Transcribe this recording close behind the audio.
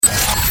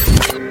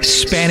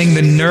spanning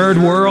the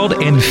nerd world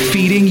and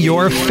feeding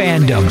your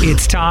fandom.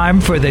 It's time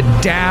for the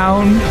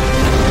Down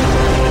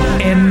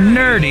and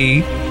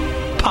Nerdy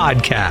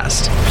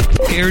podcast.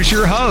 Here's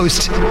your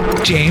host,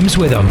 James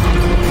Witham.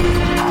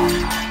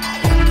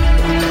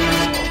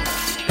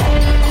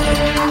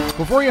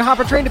 Before you hop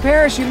a train to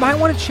Paris, you might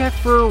want to check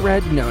for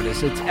Red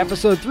Notice. It's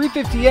episode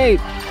 358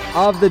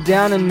 of the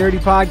Down and Nerdy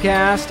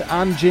podcast.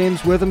 I'm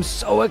James Witham.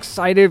 So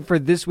excited for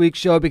this week's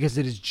show because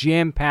it is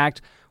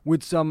jam-packed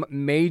with some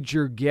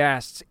major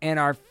guests. And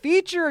our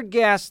featured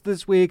guests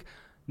this week,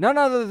 none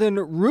other than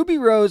Ruby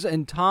Rose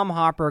and Tom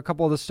Hopper, a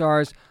couple of the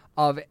stars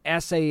of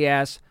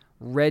SAS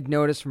Red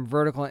Notice from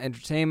Vertical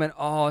Entertainment.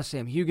 Oh,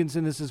 Sam Hugin's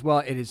in this as well.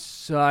 It is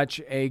such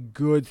a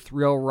good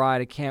thrill ride.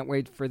 I can't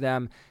wait for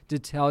them to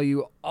tell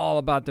you all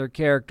about their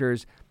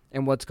characters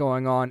and what's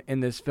going on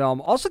in this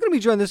film. Also going to be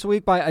joined this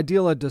week by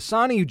Adila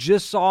Dasani. You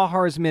just saw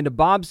her as Amanda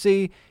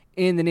Bobbsey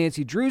in the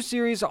Nancy Drew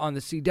series on the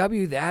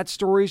CW. That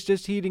story's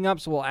just heating up,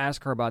 so we'll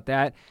ask her about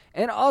that.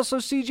 And also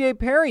CJ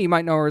Perry. You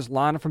might know her as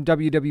Lana from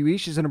WWE.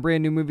 She's in a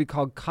brand new movie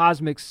called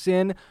Cosmic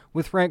Sin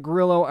with Frank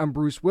Grillo and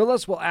Bruce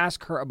Willis. We'll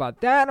ask her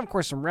about that. And of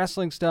course, some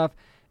wrestling stuff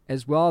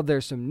as well.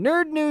 There's some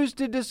nerd news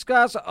to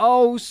discuss.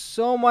 Oh,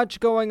 so much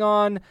going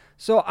on.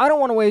 So I don't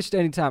want to waste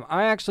any time.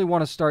 I actually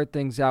want to start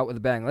things out with a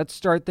bang. Let's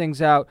start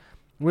things out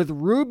with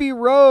Ruby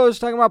Rose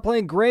talking about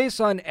playing Grace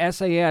on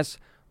SAS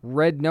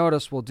Red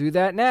Notice. We'll do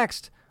that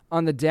next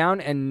on the Down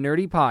and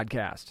Nerdy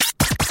podcast.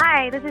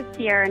 Hi, this is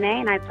Sierra Renee,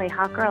 and I play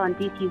Hawkgirl on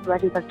DC's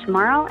Legends of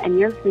Tomorrow, and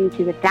you're listening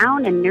to the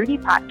Down and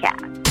Nerdy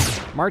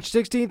podcast. March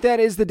 16th, that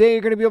is the day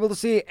you're going to be able to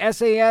see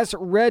SAS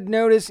Red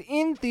Notice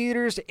in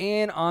theaters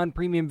and on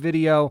premium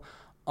video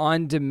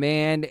on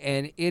demand,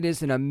 and it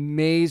is an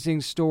amazing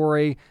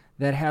story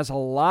that has a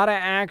lot of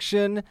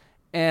action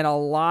and a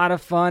lot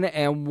of fun,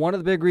 and one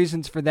of the big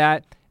reasons for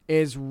that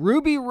is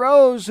Ruby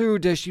Rose. Who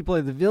does she play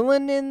the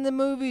villain in the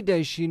movie?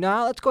 Does she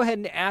not? Let's go ahead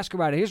and ask her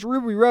about it. Here's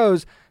Ruby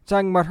Rose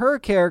talking about her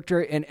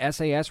character in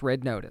SAS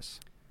Red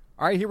Notice.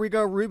 All right, here we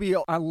go. Ruby,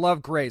 I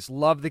love Grace.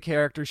 Love the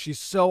character. She's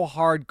so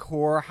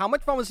hardcore. How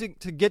much fun was it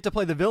to get to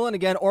play the villain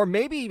again? Or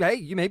maybe,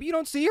 maybe you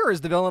don't see her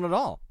as the villain at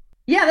all.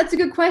 Yeah, that's a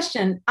good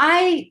question.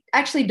 I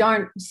actually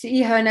don't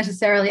see her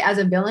necessarily as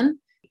a villain.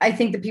 I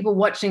think that people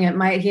watching it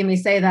might hear me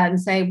say that and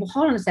say, well,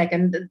 hold on a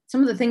second. Some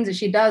of the things that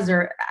she does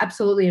are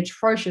absolutely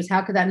atrocious.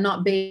 How could that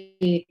not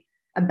be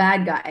a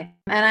bad guy?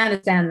 And I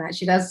understand that.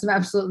 She does some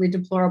absolutely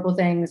deplorable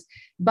things,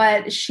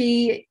 but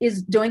she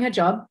is doing her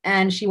job,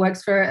 and she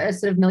works for a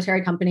sort of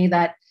military company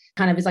that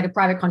kind of is like a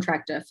private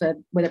contractor for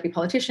whether it be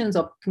politicians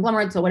or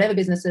conglomerates or whatever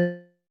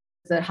businesses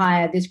that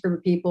hire this group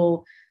of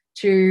people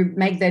to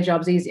make their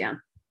jobs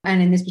easier.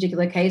 And in this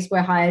particular case,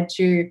 we're hired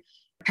to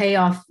pay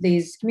off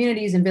these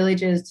communities and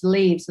villages to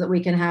leave so that we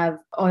can have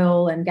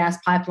oil and gas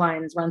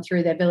pipelines run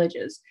through their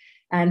villages.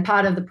 And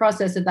part of the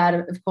process of that,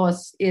 of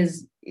course,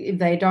 is if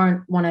they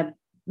don't want to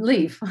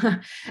leave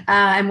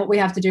and what we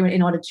have to do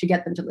in order to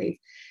get them to leave.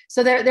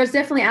 So there's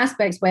definitely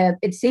aspects where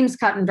it seems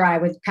cut and dry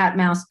with cat,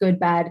 mouse, good,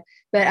 bad.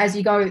 But as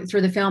you go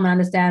through the film and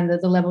understand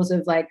the levels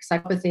of like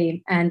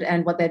psychopathy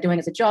and what they're doing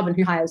as a job and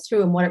who hires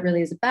who and what it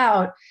really is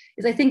about,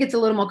 is I think it's a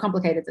little more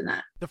complicated than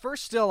that. The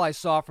first still I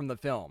saw from the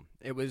film,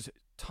 it was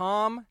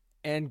Tom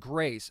and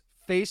Grace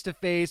face to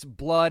face,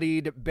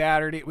 bloodied,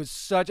 battered.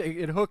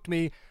 It hooked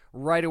me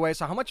right away.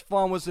 So how much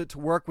fun was it to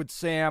work with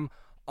Sam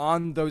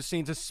on those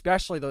scenes,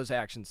 especially those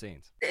action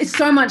scenes? It's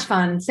so much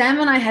fun.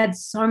 Sam and I had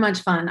so much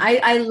fun.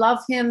 I love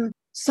him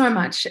so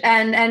much.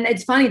 And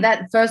it's funny,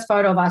 that first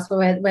photo of us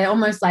where we're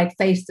almost like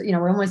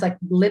we're almost like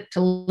lip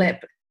to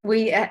lip.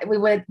 We'd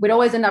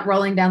always end up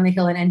rolling down the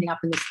hill and ending up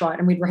in the spot.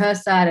 And we'd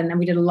rehearse that, and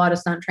we did a lot of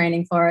stunt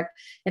training for it.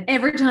 And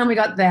every time we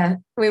got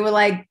there, we were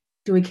like,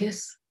 do we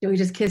kiss? Do we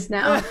just kiss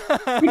now?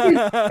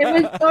 Because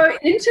it was so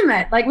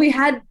intimate. Like, we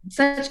had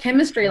such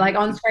chemistry, like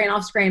on screen,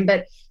 off screen.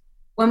 But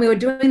when we were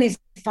doing these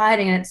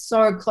fighting, and it's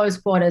so close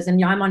quarters,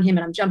 and I'm on him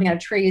and I'm jumping out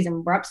of trees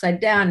and we're upside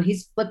down and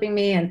he's flipping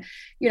me. And,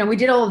 we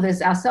did all of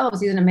this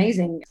ourselves. He's an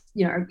amazing,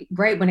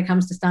 great when it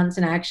comes to stunts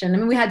and action. I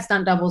mean, we had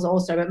stunt doubles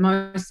also, but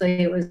mostly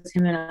it was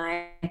him and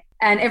I.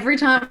 And every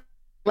time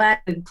we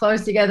landed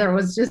close together, it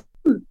was just,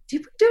 did we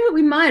do it?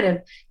 We might have.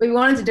 But we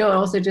wanted to do it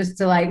also just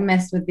to like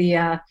mess with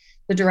the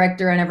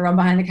director and everyone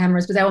behind the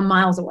cameras, because they were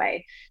miles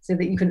away so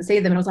that you couldn't see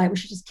them. And I was like, we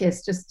should just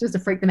kiss just to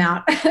freak them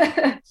out.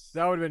 That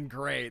would have been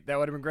great.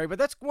 But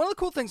that's one of the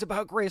cool things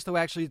about Grace, though.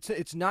 Actually,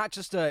 it's not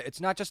just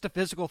a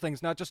physical thing.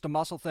 It's not just a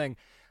muscle thing.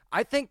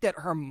 I think that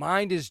her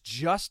mind is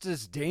just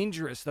as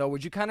dangerous, though.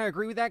 Would you kind of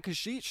agree with that? Because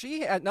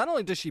she not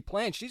only does she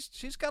plan,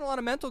 she's got a lot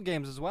of mental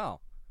games as well.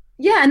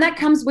 Yeah, and that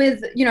comes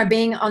with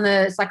being on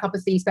the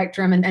psychopathy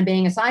spectrum and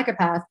being a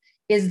psychopath.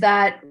 Is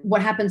that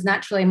what happens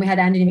naturally? And we had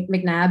Andy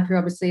McNabb, who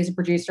obviously is a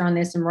producer on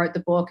this and wrote the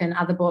book and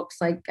other books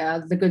like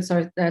The Good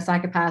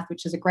Psychopath,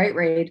 which is a great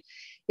read,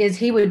 is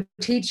he would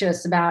teach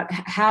us about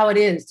how it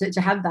is to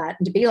have that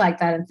and to be like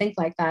that and think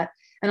like that.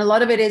 And a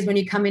lot of it is when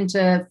you come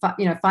into,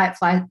 fight,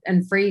 flight,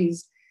 and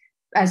freeze,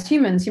 as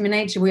humans, human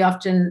nature, we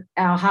often,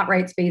 our heart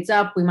rate speeds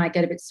up. We might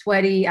get a bit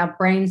sweaty. Our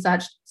brain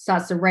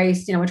starts to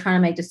race. We're trying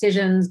to make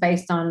decisions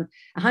based on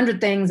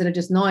 100 things that are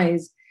just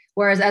noise.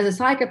 Whereas as a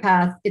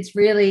psychopath, it's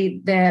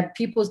really their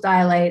pupils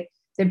dilate,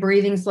 their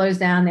breathing slows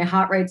down, their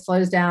heart rate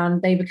slows down.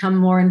 They become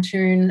more in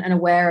tune and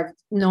aware of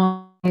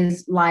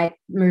noise, light,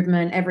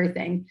 movement,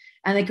 everything.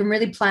 And they can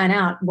really plan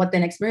out what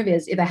their next move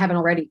is if they haven't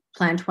already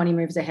planned 20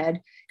 moves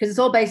ahead, because it's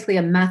all basically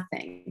a math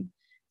thing.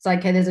 It's like,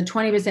 okay, there's a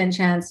 20%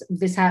 chance of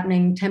this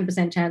happening,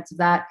 10% chance of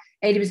that,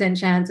 80%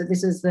 chance that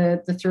this is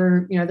the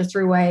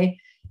throughway.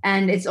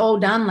 And it's all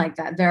done like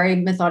that, very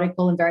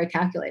methodical and very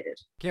calculated.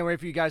 Can't wait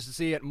for you guys to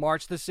see it.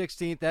 March the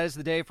 16th. That is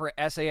the day for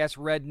SAS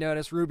Red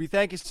Notice. Ruby,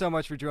 thank you so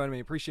much for joining me.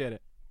 Appreciate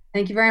it.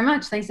 Thank you very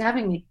much. Thanks for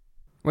having me.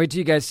 Wait till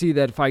you guys see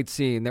that fight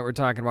scene that we're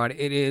talking about.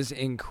 It is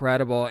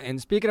incredible.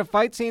 And speaking of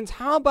fight scenes,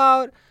 how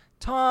about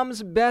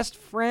Tom's best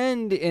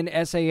friend in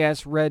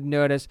SAS Red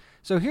Notice?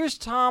 So here's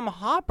Tom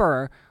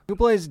Hopper, who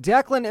plays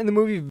Declan in the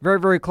movie, very,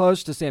 very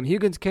close to Sam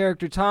Hugin's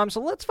character, Tom.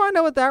 So let's find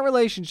out what that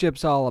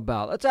relationship's all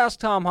about. Let's ask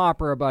Tom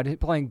Hopper about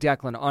playing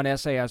Declan on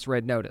SAS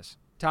Red Notice.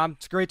 Tom,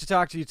 it's great to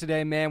talk to you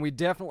today, man. We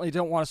definitely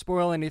don't want to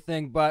spoil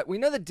anything, but we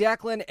know that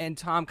Declan and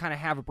Tom kind of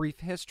have a brief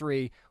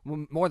history,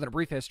 more than a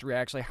brief history,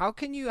 actually. How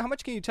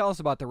much can you tell us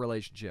about the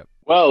relationship?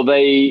 Well,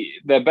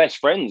 they're best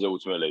friends,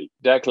 ultimately.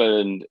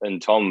 Declan and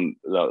Tom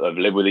have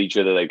lived with each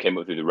other. They came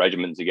up through the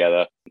regiment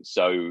together.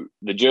 So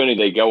the journey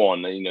they go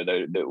on,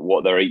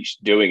 what they're each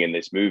doing in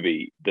this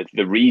movie,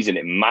 the reason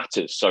it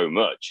matters so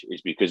much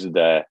is because of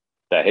their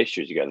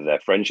history together, their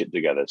friendship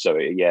together. So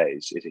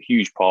it's a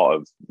huge part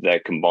of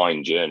their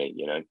combined journey,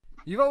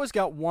 You've always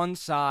got one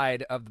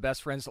side of the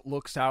best friends that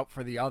looks out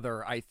for the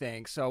other, I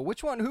think. So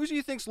who do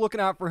you think's looking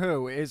out for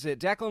who? Is it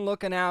Declan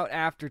looking out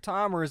after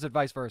Tom, or is it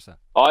vice versa?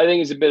 I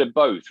think it's a bit of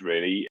both,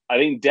 really. I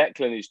think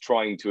Declan is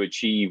trying to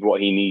achieve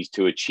what he needs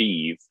to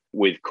achieve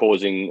with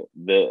causing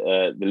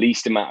the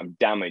least amount of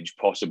damage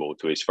possible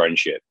to his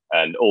friendship.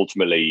 And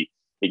ultimately,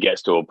 he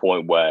gets to a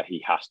point where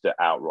he has to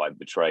outright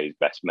betray his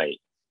best mate.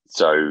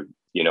 So,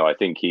 I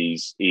think he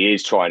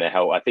is trying to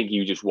help. I think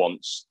he just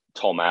wants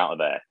Tom out of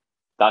there.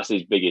 That's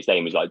his biggest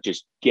aim, is like,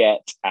 just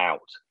get out.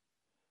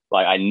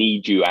 Like, I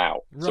need you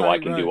out so I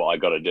can do what I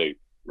got to do,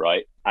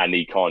 right? And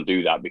he can't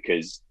do that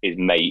because his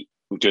mate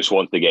just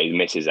wants to get his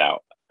missus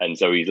out. And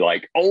so he's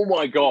like, oh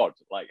my God,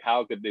 like,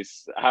 how can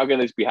this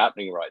be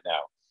happening right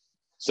now?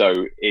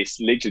 So it's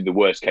literally the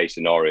worst case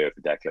scenario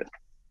for Declan.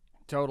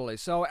 Totally.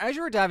 So as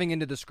you were diving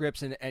into the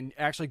scripts and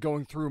actually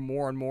going through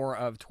more and more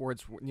of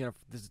towards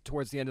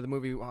the end of the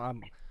movie,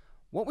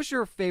 what was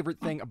your favorite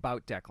thing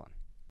about Declan?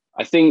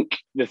 I think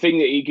the thing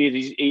that he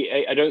gives,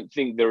 I don't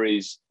think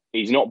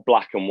he's not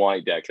black and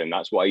white, Declan.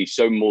 That's why he's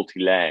so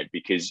multi-layered,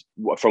 because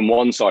from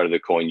one side of the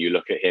coin, you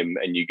look at him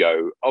and you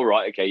go, oh,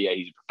 right, okay, yeah,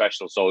 he's a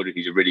professional soldier.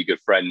 He's a really good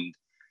friend.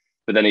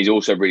 But then he's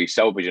also really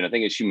selfish. And I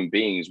think as human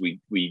beings,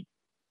 we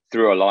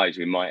through our lives,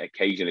 we might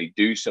occasionally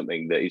do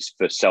something that is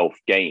for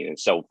self-gain and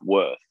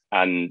self-worth.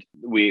 And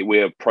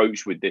we're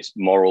approached with this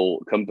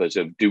moral compass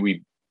of,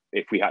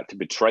 if we had to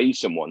betray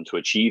someone to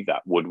achieve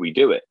that, would we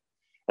do it?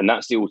 And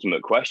that's the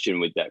ultimate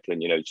question with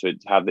Declan, to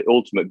have the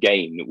ultimate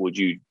gain, would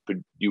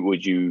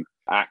you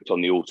act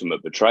on the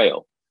ultimate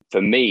betrayal?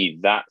 For me,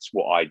 that's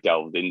what I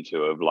delved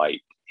into, of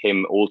like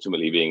him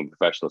ultimately being a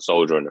professional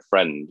soldier and a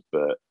friend,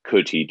 but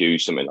could he do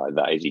something like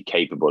that? Is he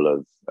capable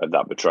of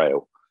that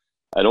betrayal?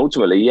 And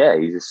ultimately, yeah,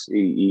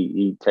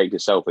 he takes a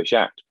selfish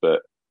act,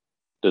 but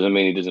doesn't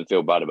mean he doesn't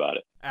feel bad about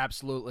it.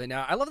 Absolutely.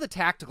 Now, I love the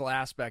tactical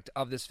aspect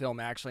of this film,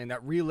 actually, and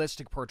that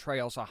realistic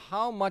portrayal. So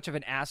how much of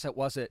an asset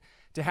was it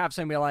to have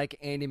somebody like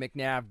Andy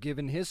McNabb,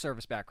 given his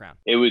service background?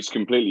 It was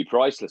completely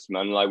priceless,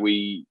 man. Like,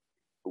 we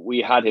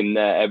had him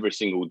there every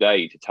single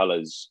day to tell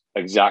us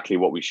exactly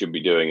what we should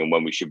be doing and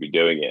when we should be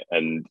doing it.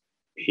 And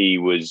he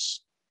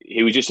was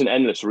just an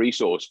endless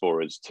resource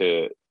for us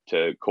to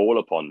call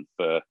upon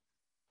for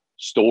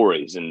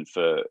stories and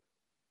for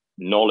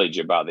knowledge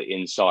about the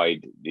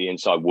inside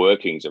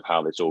workings of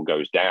how this all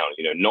goes down,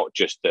 not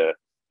just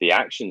the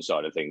action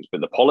side of things, but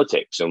the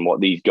politics and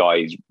what these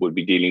guys would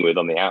be dealing with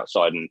on the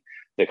outside, and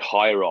the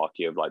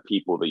hierarchy of like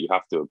people that you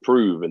have to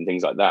approve and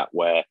things like that,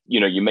 where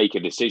you make a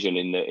decision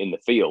in the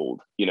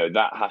field,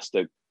 that has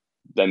to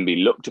then be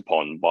looked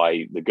upon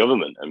by the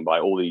government and by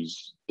all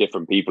these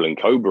different people in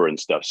Cobra and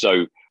stuff.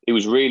 So it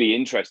was really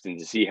interesting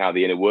to see how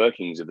the inner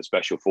workings of the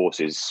special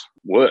forces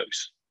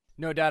works.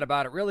 No doubt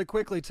about it. Really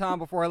quickly, Tom,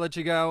 before I let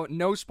you go,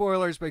 no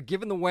spoilers, but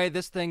given the way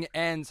this thing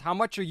ends, how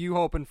much are you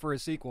hoping for a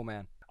sequel,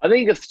 man? I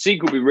think a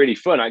sequel would be really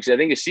fun, actually. I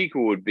think a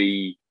sequel would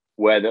be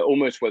where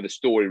the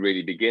story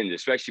really begins,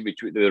 especially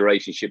between the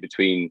relationship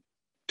between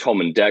Tom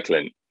and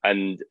Declan.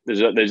 And I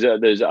think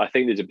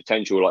there's a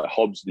potential like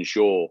Hobbs and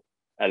Shaw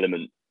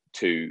element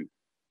to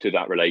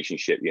that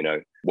relationship,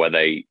 where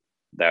they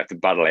have to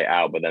battle it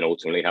out, but then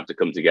ultimately have to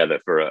come together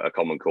for a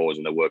common cause,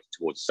 and they're working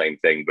towards the same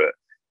thing. But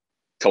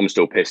Tom's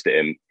still pissed at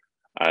him.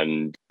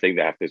 And I think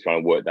they have to kind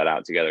of work that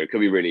out together. It could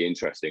be really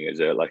interesting as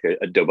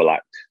a double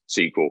act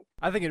sequel.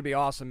 I think it'd be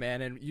awesome,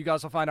 man. And you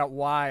guys will find out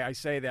why I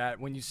say that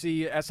when you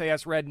see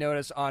SAS Red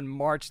Notice on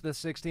March the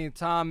 16th.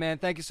 Tom, man,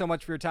 thank you so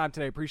much for your time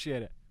today.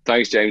 Appreciate it.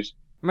 Thanks, James.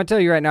 I'm going to tell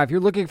you right now, if you're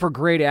looking for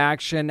great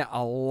action,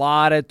 a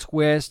lot of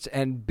twists,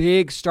 and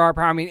big star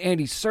power, I mean,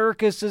 Andy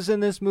Serkis is in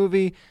this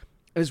movie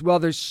as well.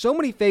 There's so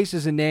many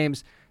faces and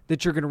names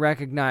that you're going to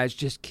recognize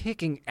just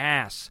kicking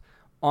ass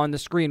on the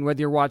screen, whether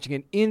you're watching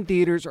it in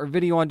theaters or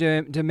video on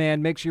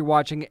demand. Make sure you're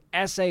watching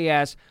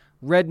SAS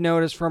Red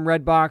Notice from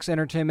Redbox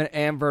Entertainment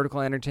and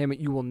Vertical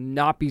Entertainment. You will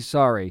not be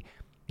sorry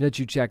that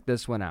you checked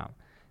this one out.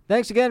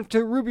 Thanks again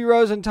to Ruby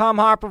Rose and Tom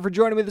Hopper for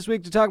joining me this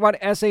week to talk about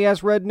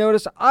SAS Red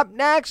Notice. Up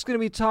next, going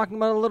to be talking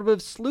about a little bit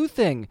of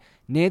sleuthing,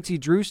 Nancy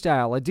Drew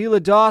style.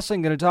 Adela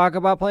Dawson going to talk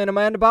about playing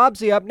Amanda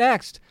Bobbsey up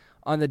next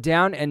on the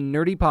Down and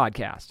Nerdy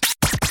Podcast.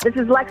 This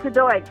is Lexa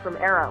Doig from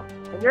Arrow,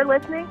 and you're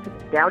listening to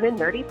the Down and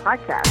Nerdy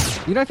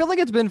Podcast. You know, I feel like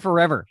it's been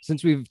forever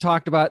since we've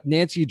talked about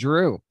Nancy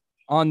Drew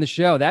on the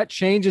show. That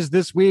changes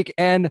this week,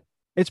 and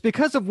it's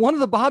because of one of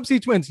the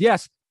Bobbsey twins.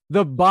 Yes,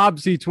 the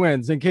Bobbsey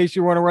twins, in case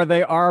you're wondering where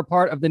they are, a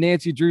part of the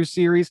Nancy Drew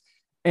series.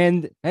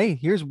 And hey,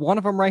 here's one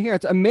of them right here.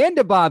 It's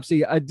Amanda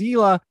Bobbsey,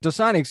 Adela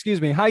Dosani,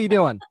 excuse me. How you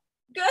doing?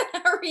 Good.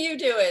 How are you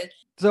doing?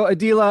 So,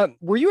 Adela,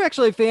 were you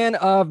actually a fan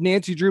of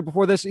Nancy Drew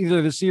before this,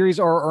 either the series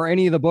or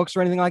any of the books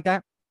or anything like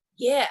that?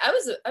 Yeah, I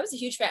was a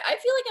huge fan. I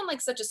feel like I'm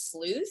like such a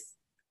sleuth.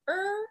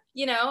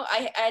 You know,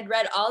 I had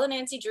read all the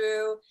Nancy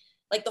Drew,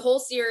 like the whole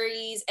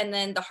series, and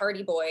then the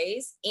Hardy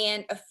Boys,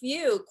 and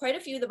quite a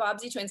few of the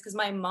Bobbsey twins, because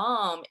my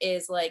mom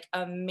is like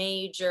a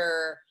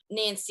major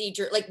Nancy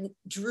Drew, like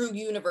Drew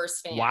Universe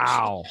fan.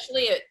 Wow. She's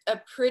actually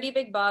a pretty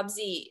big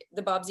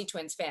the Bobbsey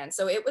twins fan.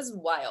 So it was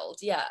wild.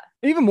 Yeah.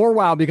 Even more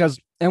wild because,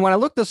 and when I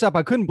looked this up,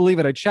 I couldn't believe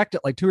it. I checked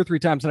it like 2 or 3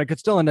 times and I could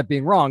still end up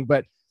being wrong,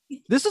 but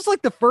this is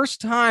like the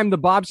first time the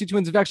Bobbsey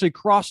twins have actually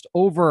crossed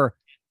over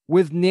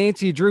with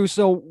Nancy Drew.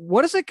 So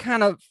what does it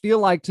kind of feel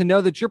like to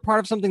know that you're part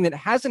of something that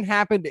hasn't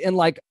happened in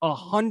like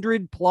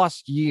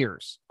 100+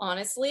 years?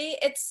 Honestly,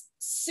 it's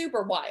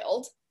super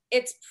wild.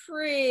 It's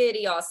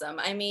pretty awesome.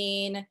 I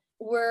mean,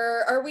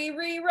 are we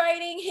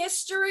rewriting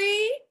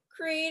history?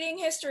 Creating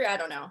history? I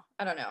don't know.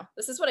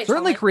 This is what I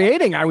certainly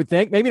creating, I would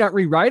think. Maybe not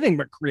rewriting,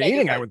 but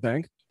creating, I would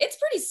think. It's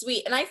pretty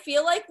sweet. And I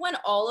feel like when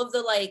all of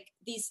the like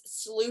these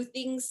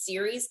sleuthing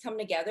series come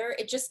together,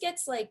 it just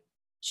gets like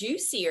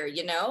juicier,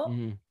 you know?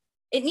 Mm-hmm.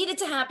 It needed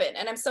to happen.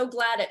 And I'm so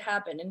glad it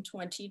happened in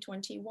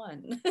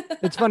 2021.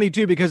 It's funny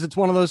too, because it's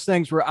one of those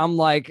things where I'm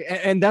like,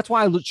 and that's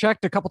why I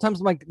checked a couple times.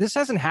 I'm like, this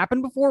hasn't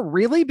happened before,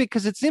 really?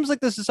 Because it seems like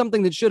this is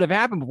something that should have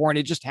happened before and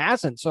it just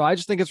hasn't. So I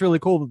just think it's really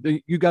cool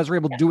that you guys are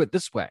able to do it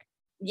this way.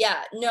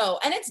 Yeah, no.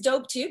 And it's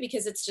dope too,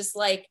 because it's just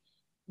like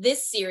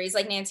this series,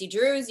 like Nancy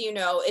Drew's, you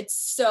know, it's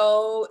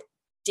so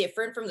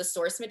different from the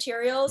source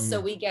material.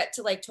 So we get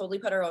to like totally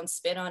put our own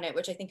spin on it,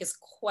 which I think is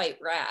quite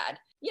rad,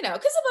 you know,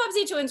 because the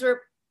Bobbsey twins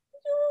were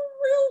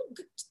real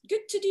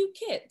good to do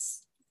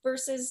kids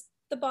versus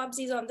the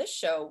Bobbseys on this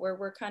show where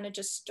we're kind of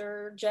just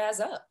stir jazz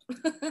up.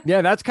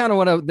 Yeah, that's kind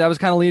of that was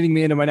kind of leading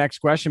me into my next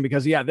question,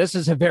 because yeah, this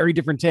is a very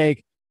different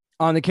take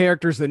on the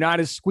characters. They're not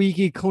as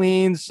squeaky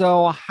clean.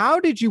 So how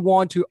did you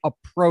want to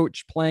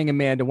approach playing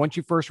Amanda once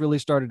you first really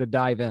started to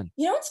dive in?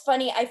 You know, it's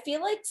funny. I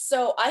feel like,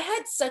 so I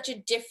had such a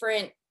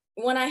different,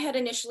 when I had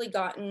initially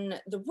gotten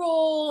the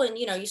role and,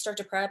 you know, you start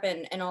to prep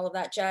and all of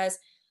that jazz,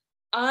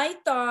 I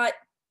thought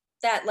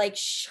that like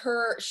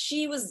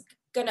she was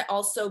going to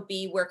also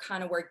be where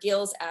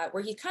Gil's at,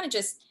 where he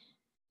hasn't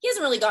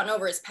really gotten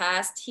over his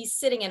past. He's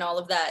sitting in all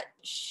of that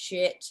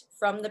shit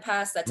from the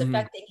past that's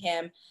affecting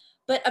him.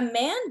 But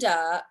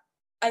Amanda,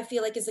 I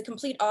feel like, is the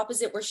complete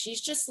opposite, where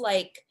she's just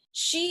like,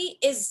 she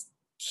is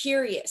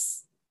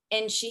curious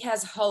and she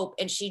has hope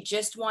and she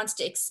just wants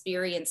to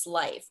experience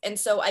life. And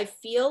so I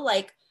feel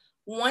like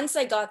once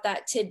I got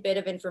that tidbit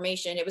of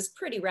information, it was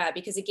pretty rad,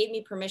 because it gave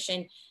me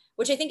permission,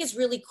 which I think is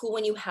really cool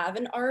when you have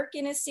an arc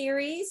in a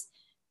series,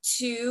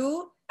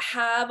 to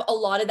have a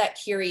lot of that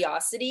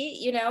curiosity,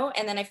 you know?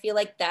 And then I feel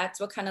like that's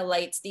what kind of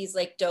lights these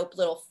like dope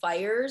little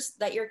fires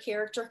that your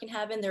character can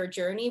have in their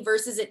journey,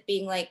 versus it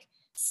being like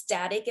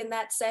static in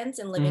that sense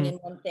and living in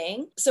one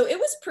thing. So it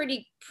was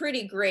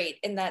pretty great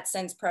in that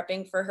sense,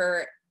 prepping for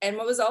her. And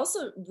what was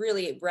also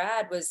really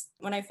rad was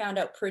when I found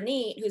out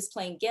Praneet, who's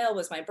playing Gil,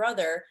 was my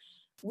brother.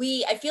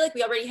 I feel like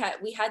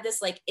we had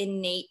this like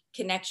innate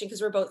connection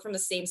because we're both from the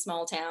same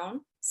small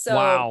town. So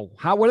wow,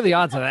 what are the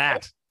odds of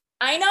that?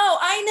 I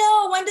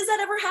know. When does that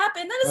ever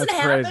happen? That doesn't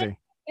happen. Crazy.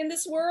 In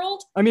this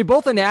world. I mean,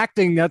 both in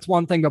acting, that's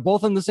one thing, but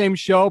both in the same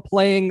show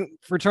playing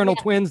fraternal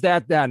twins,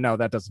 that doesn't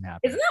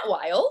happen. Isn't that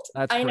wild?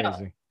 That's crazy.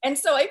 Know. And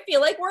so I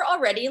feel like we're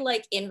already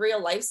like in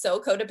real life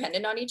so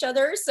codependent on each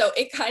other. So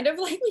it kind of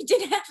like we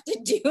didn't have to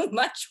do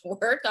much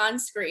work on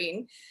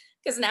screen,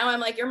 because now I'm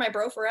like, you're my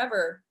bro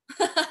forever.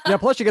 Yeah,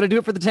 plus you got to do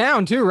it for the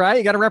town too, right?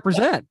 You got to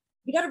represent.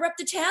 You got to rep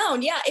the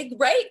town. Yeah,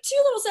 right?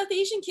 Two little South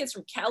Asian kids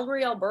from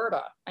Calgary,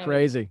 Alberta.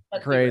 Crazy.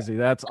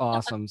 That's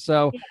awesome.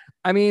 So,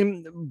 I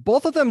mean,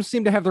 both of them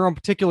seem to have their own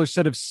particular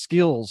set of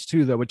skills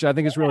too, though, which I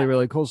think is really,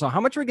 really cool. So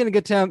how much are we going to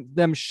get to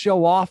them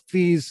show off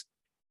these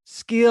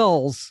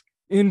skills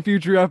in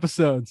future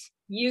episodes?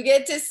 You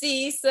get to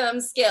see some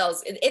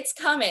skills. It's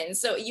coming.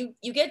 So you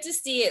get to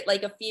see it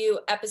like a few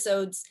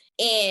episodes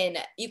in.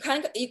 You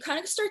kind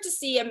of start to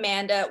see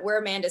where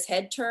Amanda's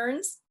head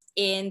turns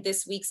in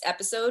this week's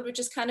episode, which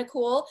is kind of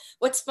cool.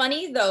 What's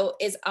funny though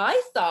is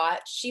I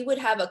thought she would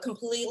have a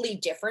completely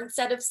different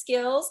set of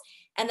skills.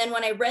 And then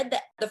when I read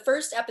the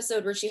first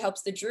episode where she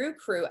helps the Drew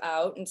crew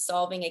out in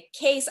solving a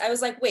case, I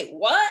was like, wait,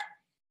 what?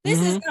 This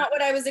is not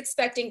what I was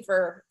expecting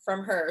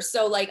from her.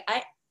 So like,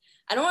 I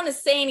don't want to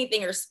say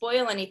anything or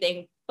spoil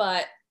anything,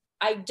 but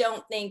I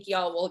don't think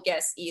y'all will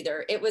guess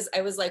either.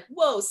 I was like,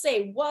 whoa,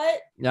 say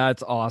what?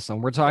 That's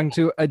awesome. We're talking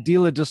to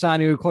Adila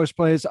Dasani, who of course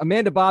plays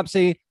Amanda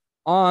Bobbsey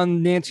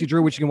on Nancy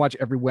Drew, which you can watch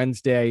every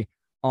Wednesday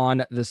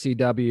on the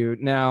CW.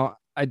 Now,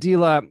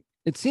 Adila,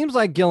 it seems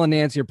like Gil and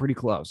Nancy are pretty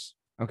close.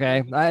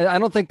 Okay. I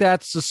don't think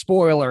that's a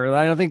spoiler.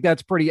 I don't think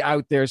that's pretty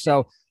out there.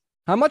 So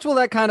how much will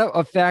that kind of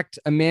affect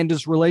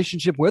Amanda's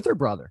relationship with her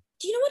brother?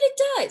 Do you know what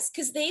it does?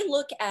 Because they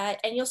look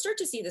at, and you'll start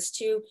to see this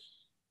too,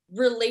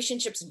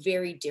 relationships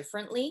very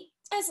differently.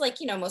 As like,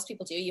 most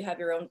people do. You have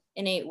your own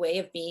innate way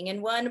of being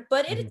in one,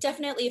 but it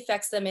definitely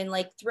affects them. And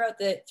like throughout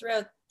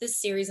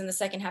this series in the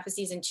second half of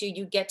season 2,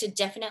 you get to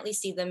definitely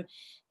see them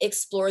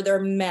explore their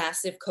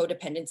massive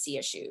codependency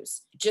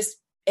issues.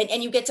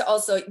 And you get to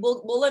also,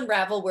 we'll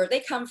unravel where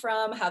they come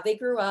from, how they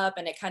grew up,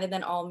 and it kind of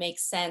then all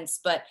makes sense,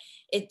 but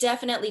it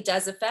definitely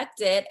does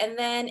affect it. And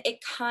then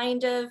it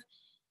kind of,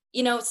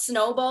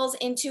 snowballs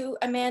into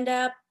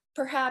Amanda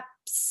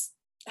perhaps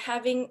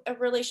having a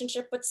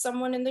relationship with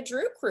someone in the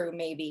Drew crew,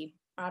 maybe.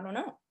 I don't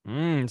know.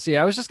 See,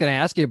 I was just going to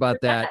ask you about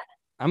that.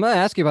 I'm going to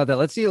ask you about that.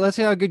 Let's see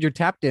how good your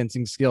tap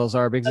dancing skills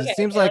are, because it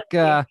seems like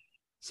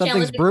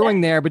something's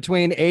brewing there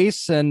between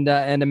Ace and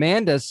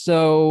Amanda.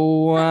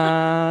 So,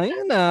 I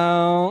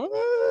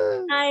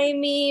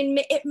mean,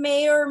 it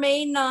may or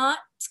may not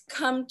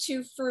come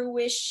to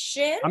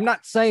fruition. I'm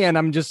not saying,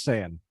 I'm just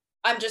saying.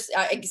 I'm just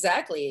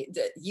exactly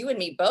you and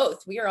me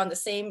both. We are on the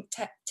same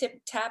tap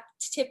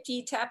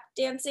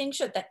dancing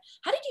show.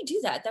 How did you do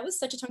that? That was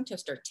such a tongue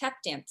twister. Tap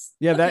dance.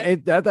 Yeah, okay.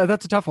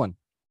 That's a tough one.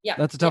 Yeah,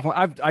 that's a tough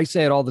one. I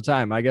say it all the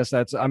time. I guess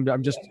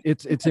I'm just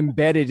it's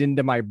embedded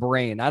into my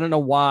brain. I don't know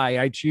why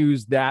I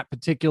choose that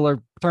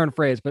particular turn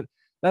phrase, but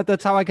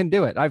that's how I can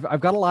do it. I've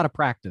got a lot of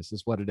practice,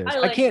 is what it is.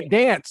 I can't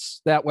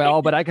dance that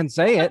well, but I can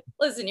say it.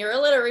 Listen, your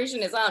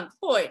alliteration is on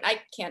point. I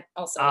can't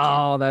also.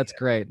 Oh, that's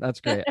great. That's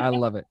great. I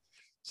love it.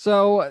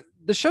 So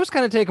the show's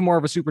kind of taken more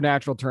of a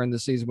supernatural turn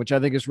this season, which I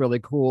think is really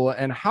cool.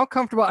 And how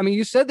comfortable, I mean,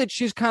 you said that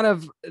she's kind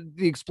of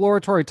the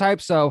exploratory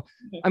type. So,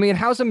 I mean,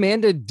 how's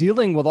Amanda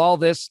dealing with all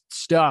this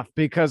stuff?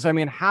 Because, I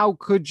mean, how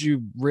could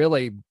you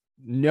really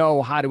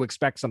know how to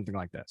expect something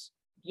like this?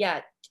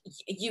 Yeah,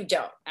 you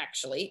don't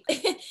actually.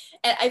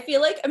 And I feel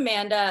like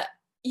Amanda,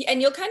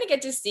 and you'll kind of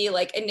get to see,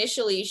 like,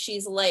 initially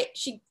she's like,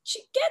 she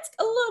gets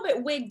a little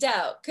bit wigged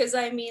out. Cause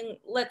I mean,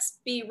 let's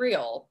be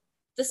real.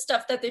 The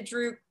stuff that the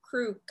Drew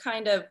crew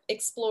kind of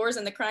explores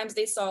and the crimes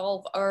they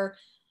solve are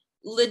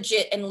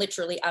legit and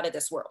literally out of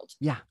this world.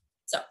 Yeah.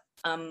 So,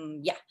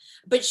 yeah.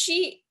 But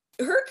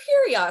her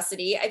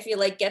curiosity, I feel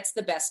like, gets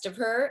the best of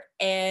her,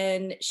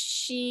 and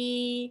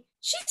she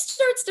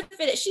starts to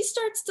fit it. She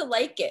starts to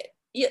like it.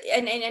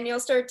 And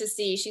you'll start to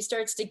see she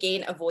starts to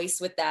gain a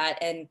voice with that.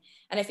 And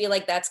I feel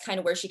like that's kind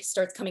of where she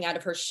starts coming out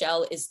of her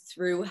shell, is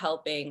through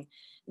helping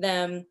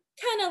them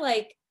kind of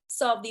like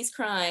solve these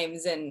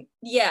crimes. And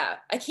yeah,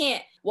 I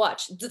can't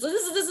watch. This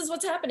is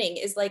what's happening,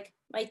 is like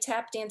my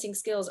tap dancing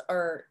skills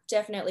are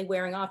definitely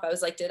wearing off. I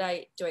was like, do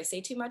I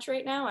say too much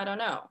right now? I don't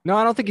know. No,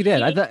 I don't think you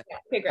did.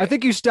 I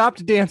think you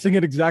stopped dancing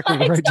at exactly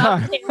the right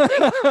time.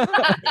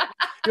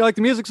 You're like,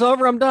 the music's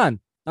over. I'm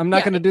done. I'm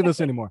not going to do this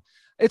anymore.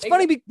 It's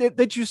funny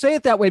that you say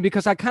it that way,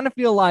 because I kind of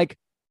feel like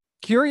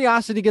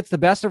curiosity gets the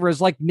best of her,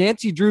 is like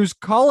Nancy Drew's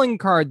calling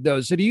card,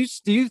 though. So do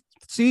you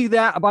see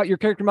that about your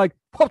character? I'm like,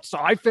 oh, so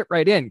I fit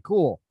right in.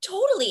 Cool.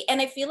 Totally.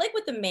 And I feel like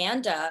with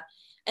Amanda,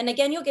 and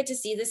again, you'll get to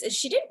see this, is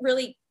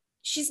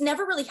she's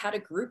never really had a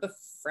group of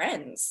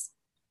friends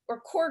or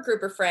core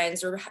group of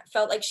friends, or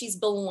felt like she's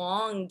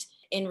belonged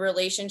in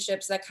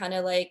relationships that kind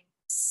of like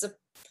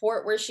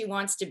support where she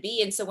wants to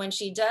be. And so when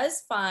she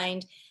does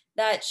find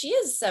that she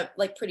is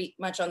like pretty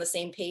much on the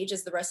same page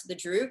as the rest of the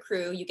Drew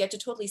crew, you get to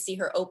totally see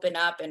her open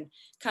up and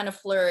kind of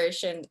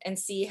flourish and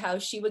see how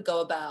she would go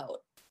about,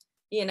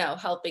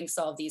 helping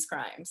solve these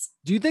crimes.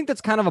 Do you think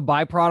that's kind of a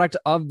byproduct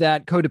of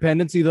that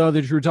codependency, though,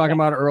 that you were talking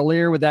about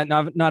earlier, with that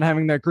not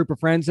having that group of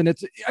friends? And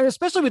it's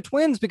especially with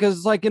twins, because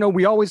it's like,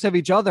 we always have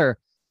each other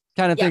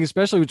kind of thing,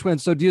 especially with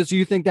twins. So do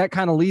you think that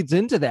kind of leads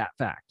into that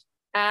fact?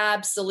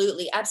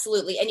 Absolutely.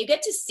 Absolutely. And you'll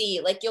get to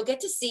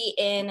see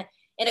in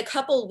a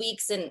couple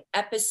weeks in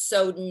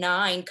episode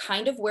 9,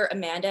 kind of where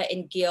Amanda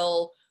and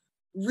Gil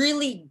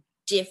really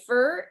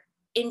differ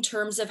in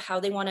terms of how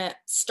they want to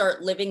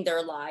start living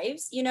their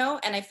lives, you know?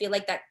 And I feel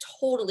like that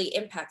totally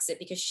impacts it,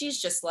 because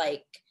she's just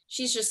like,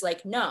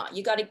 no,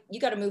 you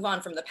gotta move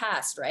on from the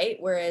past, right?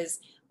 Whereas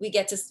we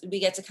get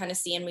to kind of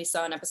see, and we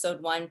saw in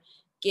episode 1,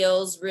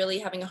 Gil's really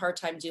having a hard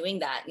time doing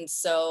that. And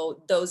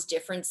so those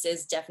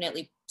differences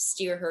definitely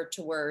steer her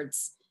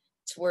towards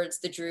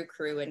the Drew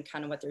crew and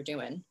kind of what they're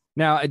doing.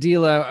 Now,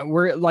 Adila,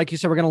 we're, like you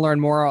said, we're going to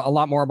learn a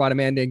lot more about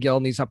Amanda and Gil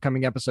in these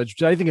upcoming episodes,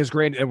 which I think is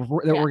great that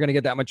we're going to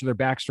get that much of their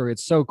backstory.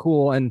 It's so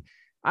cool. And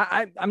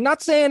I'm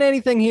not saying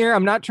anything here.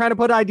 I'm not trying to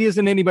put ideas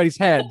in anybody's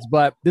heads,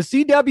 but the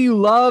CW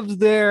loves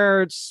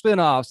their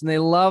spinoffs and they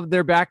love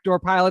their backdoor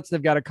pilots.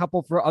 They've got a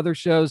couple for other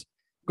shows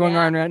going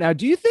on right now.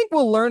 Do you think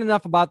we'll learn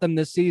enough about them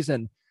this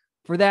season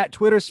for that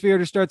Twitter sphere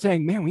to start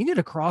saying, man, we need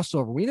a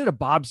crossover. We need a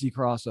Bobsy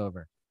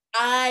crossover?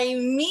 I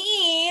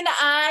mean,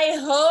 I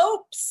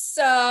hope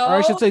so. Or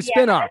I should say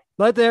spinoff.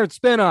 Let there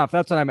spinoff.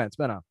 That's what I meant.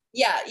 Spinoff.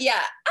 Yeah.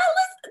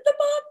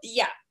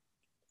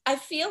 I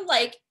feel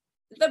like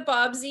the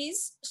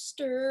Bobsies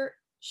stir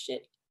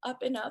shit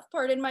up enough,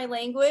 pardon my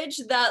language,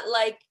 that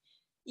like,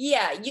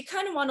 yeah, you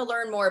kind of want to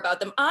learn more about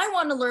them. I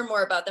want to learn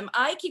more about them.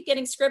 I keep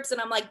getting scripts and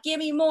I'm like, give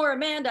me more,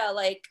 Amanda.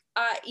 Like,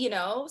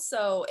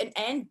 so,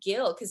 and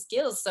Gil, because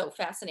Gil's so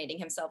fascinating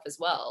himself as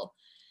well.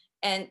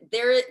 And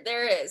there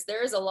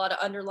is a lot of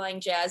underlying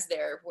jazz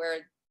there where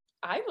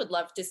I would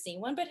love to see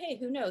one, but hey,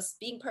 who knows?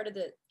 Being part of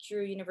the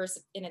Drew universe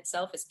in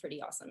itself is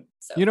pretty awesome.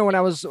 So, you know, when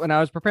I was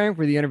preparing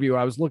for the interview,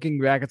 I was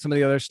looking back at some of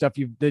the other stuff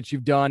that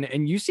you've done,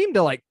 and you seem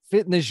to like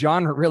fit in this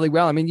genre really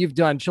well. I mean, you've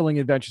done Chilling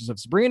Adventures of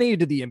Sabrina, you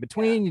did The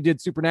In-Between, you did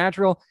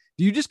Supernatural.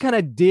 Do you just kind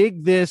of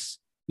dig this,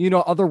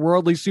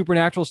 otherworldly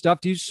supernatural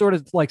stuff? Do you sort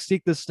of like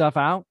seek this stuff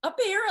out?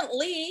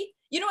 Apparently.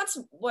 You know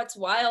what's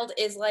wild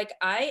is like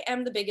I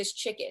am the biggest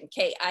chicken.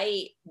 Okay,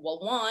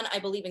 one, I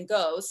believe in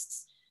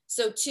ghosts.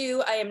 So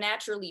 2, I am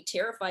naturally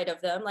terrified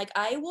of them. Like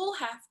I will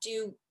have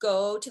to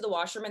go to the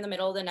washroom in the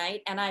middle of the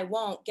night and I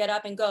won't get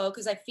up and go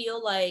because I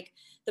feel like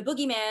the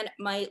boogeyman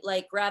might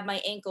like grab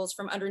my ankles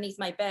from underneath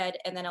my bed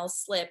and then I'll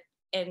slip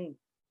and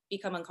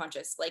become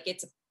unconscious. Like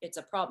it's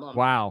a problem.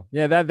 Wow.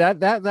 Yeah,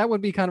 that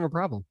would be kind of a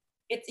problem.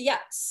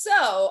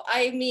 So,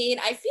 I mean,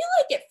 I feel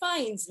like it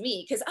finds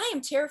me because I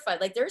am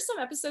terrified. Like there's some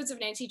episodes of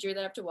Nancy Drew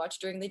that I have to watch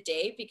during the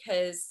day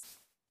because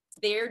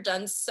they're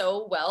done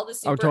so well.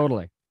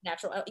 Totally.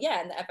 Natural.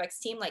 Yeah. And the FX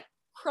team like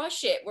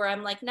crush it where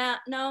I'm like, no,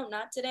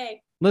 not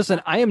today. Listen,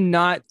 I am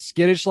not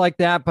skittish like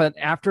that, but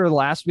after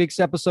last week's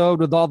episode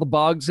with all the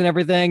bugs and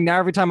everything, now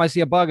every time I see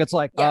a bug, it's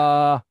like,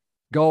 go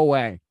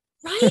away.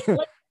 Right?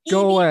 Like,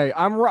 go away.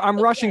 I'm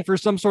rushing for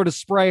some sort of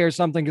spray or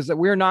something because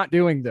we're not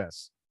doing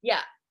this. Yeah.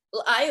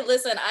 I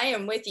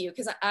am with you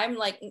because I'm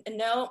like,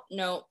 no,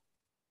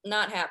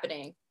 not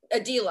happening.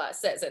 Adila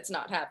says it's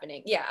not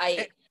happening. Yeah,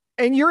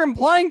 and you're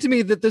implying to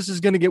me that this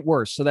is going to get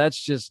worse. So that's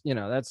just,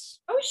 that's.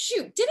 Oh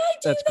shoot! Did I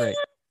do that's that? Great.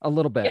 A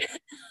little bit.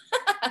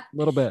 A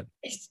little bit.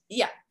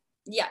 Yeah,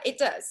 it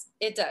does.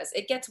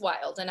 It gets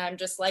wild, and I'm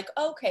just like,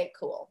 okay,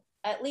 cool.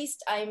 At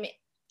least I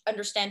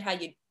understand how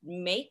you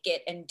make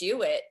it and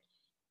do it.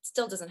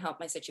 Still doesn't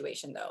help my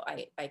situation though.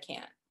 I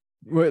can't.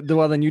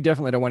 Well, then you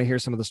definitely don't want to hear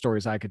some of the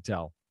stories I could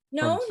tell.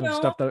 No.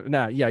 Stuff that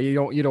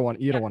you don't want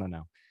to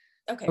know.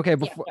 Okay.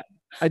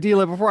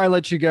 Adila, before I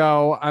let you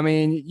go, I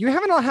mean, you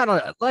haven't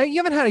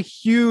had a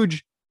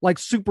huge like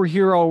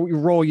superhero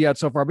role yet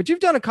so far, but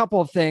you've done a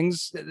couple of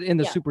things in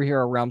the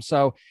superhero realm.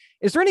 So,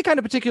 is there any kind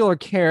of particular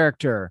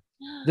character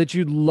that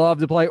you'd love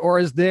to play, or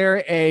is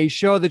there a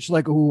show that you're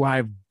like, ooh,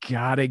 I've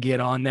got to get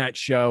on that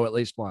show at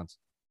least once?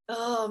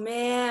 Oh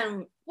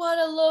man, what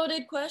a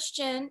loaded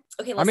question.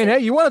 Okay, I mean, hey,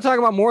 you want to talk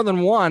about more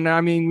than one?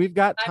 I mean, we've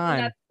got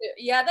time.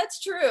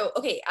 That's true.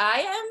 Okay, I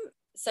am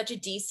such a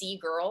DC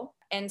girl,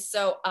 and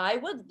so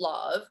I've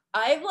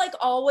like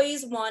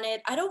always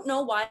wanted, I don't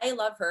know why I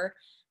love her,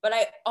 but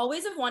I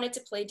always have wanted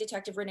to play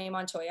Detective Renee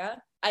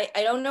Montoya. I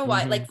don't know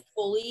why, like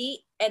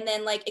fully, and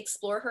then like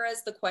explore her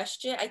as the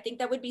Question. I think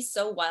that would be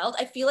so wild.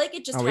 I feel like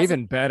it just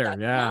even better,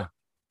 yeah.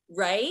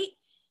 Right?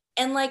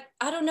 And like,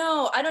 I don't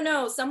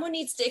know. Someone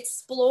needs to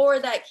explore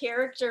that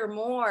character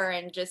more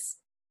and just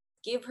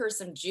give her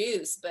some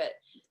juice. But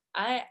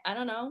I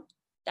don't know.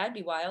 That'd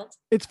be wild.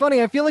 It's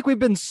funny. I feel like we've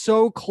been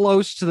so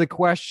close to the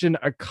Question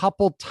a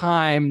couple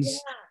times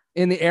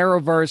in the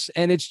Arrowverse,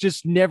 and it's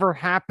just never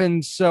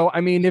happened. So,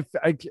 I mean,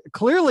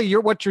 clearly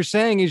what you're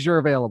saying is you're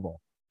available.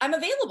 I'm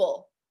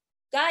available.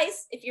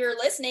 Guys, if you're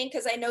listening,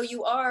 because I know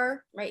you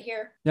are right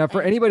here. Now,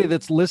 for anybody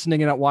that's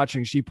listening and not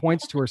watching, she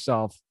points to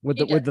herself with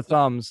the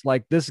thumbs,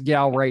 like this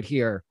gal right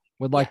here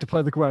would like to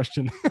play the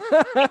Question.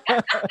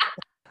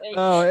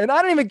 Oh, and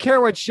I don't even care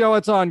what show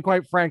it's on,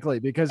 quite frankly,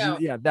 because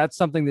that's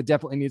something that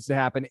definitely needs to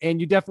happen. And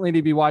you definitely need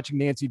to be watching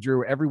Nancy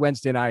Drew every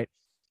Wednesday night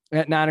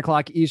at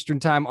 9:00 Eastern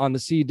time on the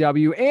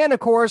CW. And of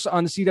course,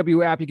 on the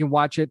CW app, you can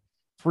watch it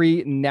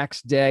free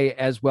next day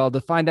as well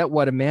to find out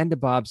what Amanda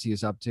Bobsey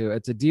is up to.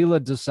 It's Adila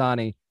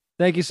Dosani.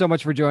 Thank you so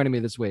much for joining me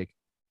this week.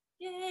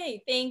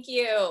 Yay. Thank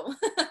you.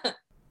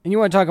 And you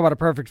want to talk about a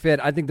perfect fit?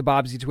 I think the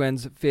Bobbsey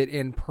twins fit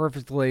in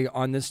perfectly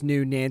on this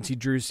new Nancy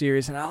Drew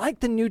series. And I like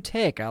the new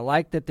take. I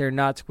like that they're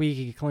not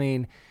squeaky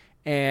clean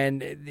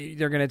and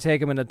they're going to take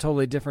them in a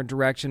totally different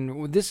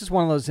direction. This is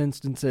one of those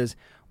instances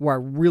where I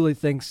really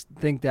think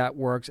that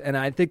works. And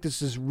I think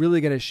this is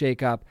really going to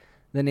shake up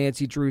the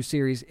Nancy Drew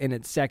series in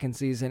its second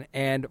season,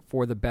 and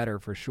for the better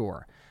for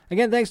sure.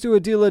 Again, thanks to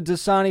Adila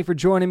Dasani for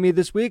joining me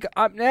this week.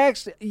 Up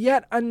next,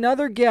 yet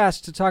another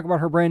guest to talk about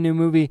her brand new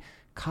movie,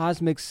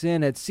 Cosmic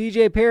Sin. It's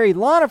CJ Perry.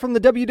 Lana from the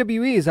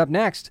WWE is up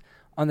next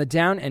on the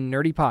Down and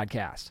Nerdy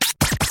podcast.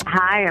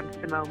 Hi, I'm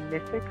Simone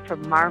Missick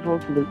from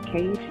Marvel's Luke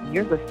Cage, and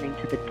you're listening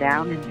to the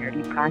Down and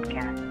Nerdy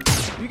podcast.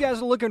 If you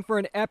guys are looking for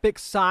an epic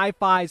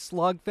sci-fi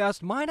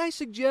slugfest, might I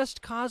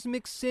suggest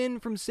Cosmic Sin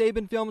from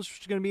Saban Films,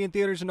 which is going to be in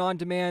theaters and on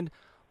demand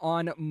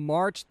on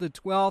March the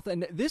 12th.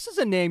 And this is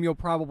a name you'll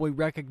probably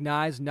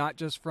recognize, not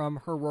just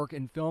from her work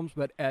in films,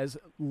 but as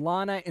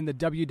Lana in the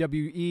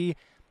WWE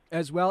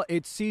as well.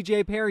 It's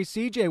CJ Perry.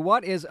 CJ,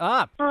 what is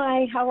up?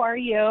 Hi, how are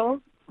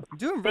you?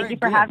 Doing very Thank you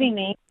for good. having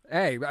me.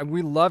 Hey,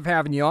 we love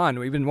having you on.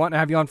 We've been wanting to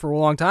have you on for a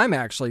long time,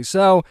 actually.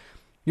 So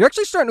you're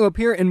actually starting to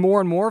appear in more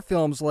and more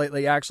films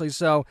lately, actually.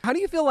 So how do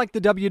you feel like the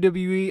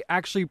WWE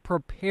actually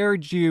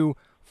prepared you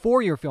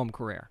for your film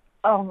career?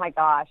 Oh my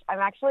gosh, I'm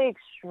actually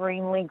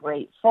extremely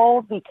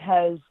grateful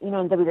because, in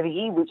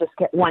WWE, we just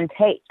get one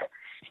take.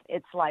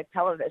 It's live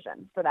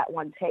television for that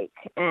one take.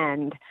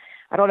 And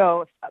I don't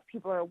know if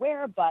people are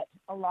aware, but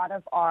a lot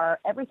of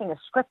everything is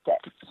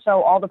scripted.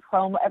 So all the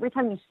promo, every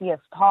time you see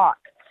us talk,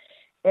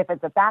 if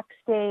it's a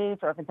backstage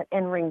or if it's an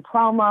in-ring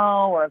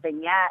promo or a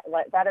vignette,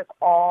 that is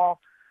all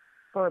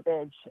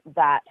verbiage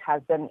that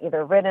has been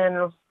either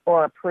written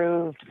or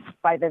approved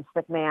by Vince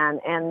McMahon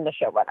and the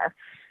showrunner.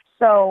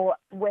 So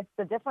with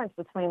the difference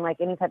between like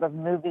any type of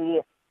movie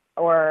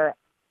or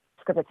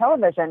scripted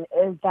television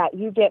is that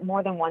you get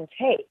more than one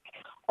take.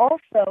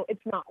 Also,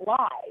 it's not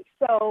live.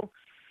 So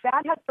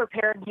that has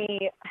prepared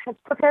me in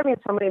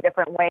so many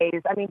different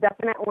ways. I mean,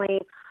 definitely,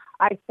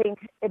 I think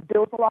it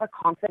builds a lot of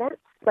confidence.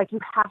 Like you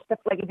have to,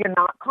 if you're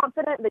not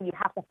confident, then you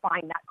have to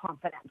find that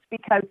confidence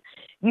because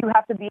you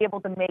have to be able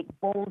to make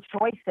bold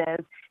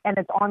choices and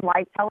it's on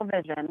live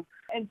television.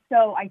 And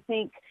so I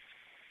think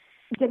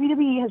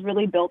WWE has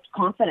really built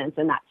confidence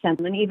in that sense.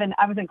 And even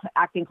I was in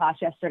acting class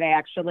yesterday,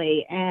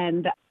 actually,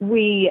 and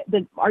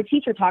our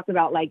teacher talked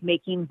about like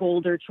making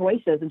bolder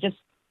choices and just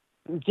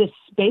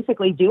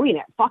basically doing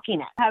it,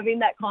 fucking it, having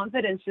that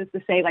confidence just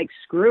to say like,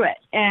 screw it.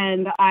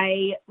 And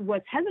I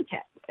was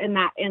hesitant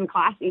in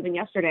class, even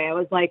yesterday.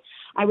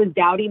 I was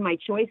doubting my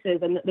choices.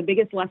 And the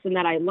biggest lesson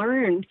that I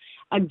learned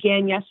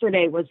again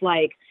yesterday was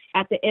like,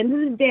 at the end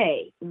of the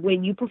day,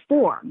 when you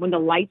perform, when the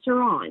lights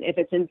are on, if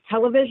it's in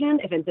television,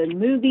 if it's in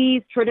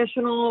movies,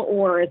 traditional,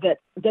 or is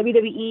it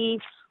WWE,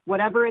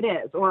 whatever it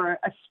is, or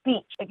a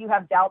speech, if you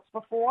have doubts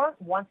before,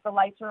 once the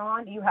lights are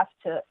on, you have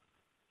to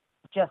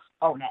just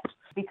own it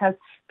because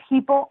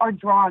people are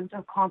drawn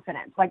to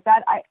confidence like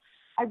that.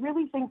 I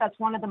really think that's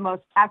one of the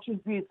most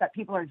attributes that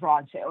people are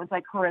drawn to. It's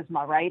like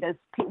charisma, right?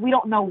 We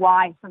don't know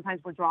why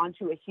sometimes we're drawn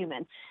to a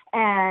human.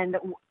 And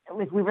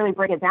if we really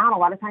break it down, a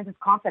lot of times it's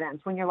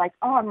confidence when you're like,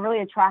 oh, I'm really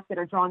attracted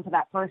or drawn to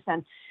that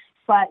person.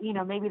 But,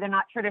 maybe they're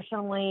not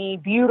traditionally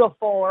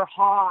beautiful or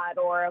hot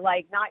or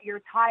like not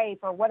your type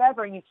or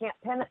whatever. And you can't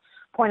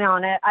pinpoint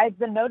on it. I've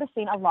been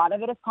noticing a lot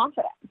of it is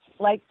confidence.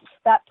 Like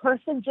that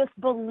person just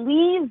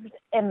believes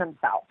in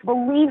themselves,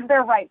 believes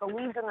they're right,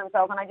 believes in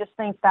themselves. And I just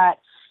think that,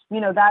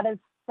 that is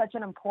such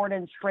an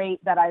important trait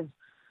that I've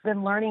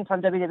been learning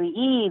from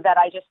WWE that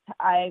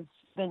I've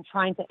been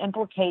trying to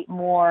implicate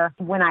more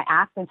when I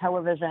act in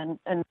television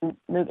and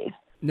movies.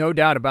 No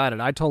doubt about it.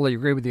 I totally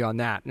agree with you on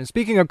that. And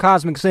speaking of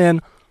Cosmic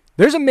Sin,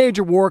 there's a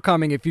major war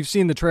coming. If you've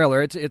seen the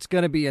trailer, it's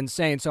going to be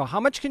insane. So how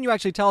much can you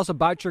actually tell us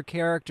about your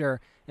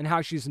character and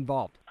how she's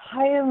involved?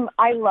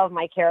 I love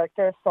my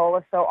character. Soul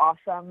is so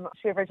awesome.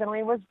 She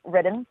originally was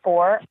written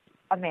for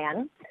a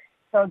man.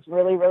 So it's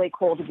really, really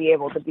cool to be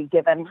able to be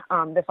given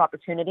this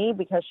opportunity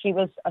because she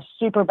was a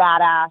super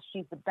badass.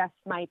 She's the best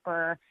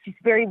sniper. She's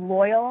very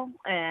loyal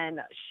and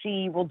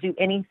she will do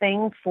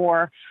anything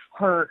for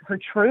her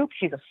troop.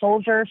 She's a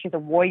soldier. She's a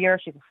warrior.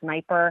 She's a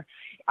sniper.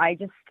 I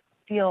just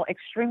feel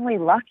extremely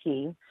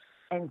lucky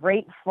and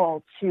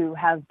grateful to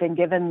have been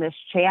given this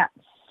chance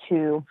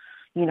to,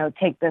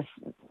 take this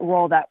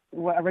role that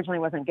originally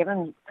wasn't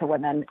given to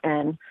women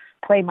and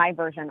play my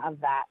version of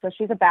that. So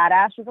she's a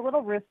badass. She's a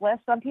little ruthless.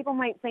 Some people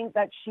might think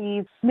that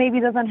she maybe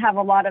doesn't have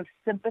a lot of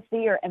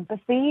sympathy or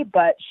empathy,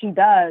 but she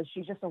does.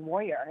 She's just a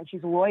warrior and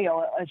she's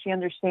loyal and she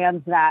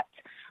understands that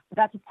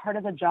that's a part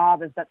of the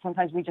job is that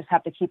sometimes we just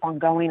have to keep on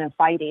going and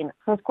fighting.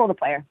 So it's cool to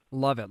play her.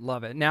 Love it,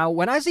 love it. Now,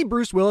 when I see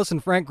Bruce Willis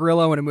and Frank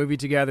Grillo in a movie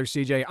together,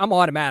 CJ, I'm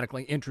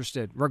automatically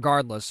interested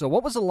regardless. So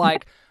what was it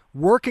like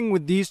working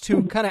with these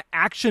two kind of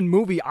action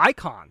movie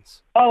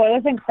icons? Oh, it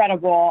was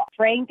incredible.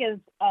 Frank is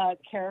a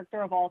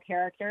character of all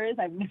characters.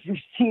 I've never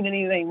seen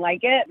anything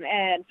like it.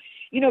 And,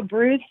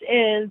 Bruce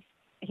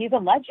he's a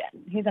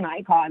legend. He's an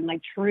icon,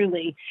 like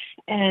truly.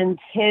 And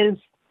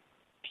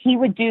he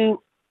would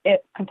do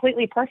it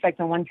completely perfect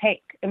in one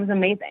take. It was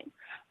amazing.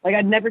 Like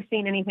I'd never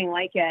seen anything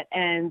like it.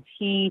 And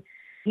he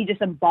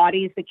just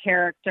embodies the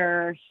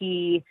character.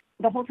 The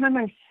whole time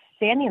I'm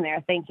standing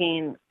there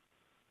thinking,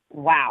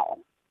 wow,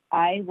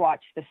 I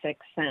watched The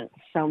Sixth Sense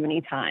so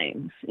many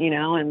times,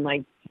 and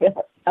like Fifth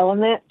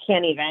Element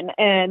can't even.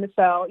 And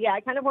so, yeah,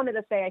 I kind of wanted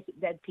to say I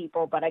dead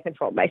people, but I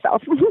controlled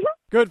myself.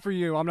 Good for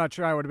you. I'm not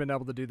sure I would have been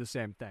able to do the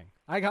same thing.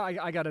 I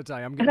got to tell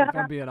you,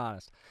 I'm being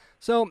honest.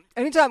 So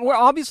anytime,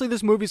 well, obviously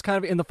this movie's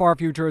kind of in the far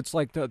future. It's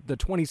like the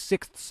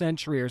 26th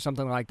century or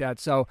something like that.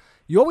 So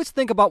you always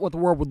think about what the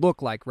world would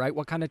look like, right?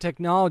 What kind of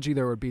technology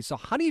there would be. So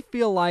how do you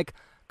feel like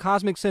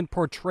Cosmic Sin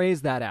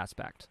portrays that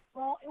aspect?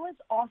 Well, it was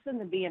awesome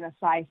to be in a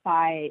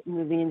sci-fi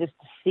movie and just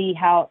to see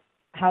how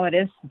it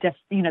is,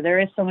 there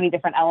is so many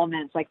different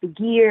elements, like the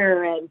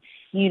gear and,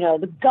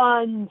 the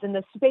guns and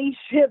the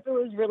spaceship. It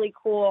was really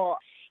cool.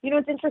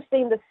 It's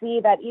interesting to see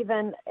that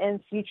even in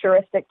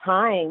futuristic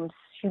times,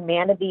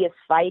 humanity is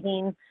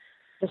fighting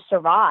to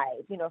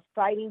survive,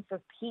 fighting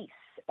for peace.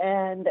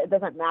 And it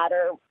doesn't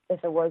matter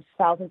if it was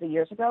thousands of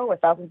years ago or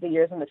thousands of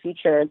years in the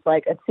future. It's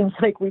like, it seems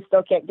like we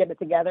still can't get it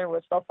together.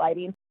 We're still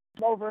fighting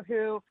over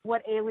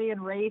what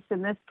alien race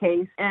in this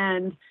case.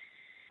 And,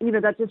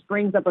 that just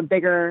brings up a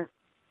bigger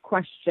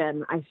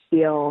question, I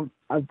feel,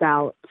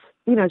 about,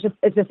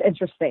 it's just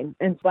interesting.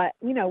 But,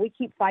 we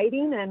keep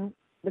fighting and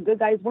the good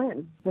guys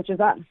win, which is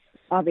us,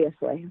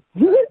 obviously.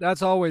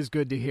 That's always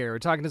good to hear. We're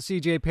talking to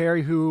CJ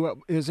Perry,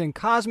 who is in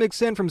Cosmic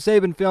Sin from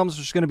Saban Films,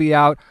 which is going to be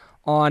out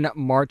on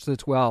March the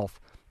 12th.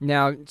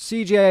 Now,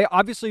 CJ,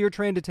 obviously you're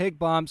trained to take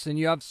bumps, and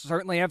you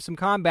certainly have some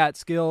combat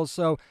skills.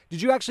 So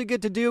did you actually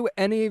get to do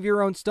any of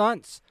your own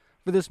stunts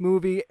for this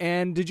movie?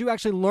 And did you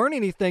actually learn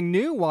anything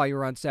new while you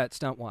were on set,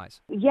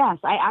 stunt-wise? Yes,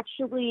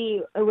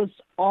 it was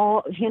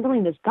all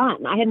handling this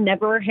gun. I had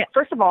never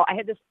first of all, I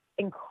had this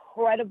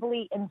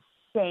incredibly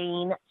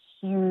insane,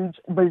 huge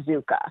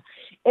bazooka.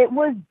 It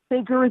was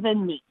bigger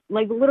than me,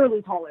 like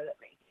literally taller than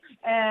me.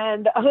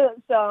 And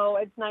so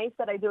it's nice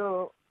that I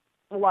do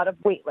a lot of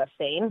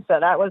weightlifting. So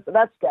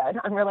that's good.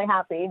 I'm really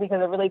happy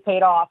because it really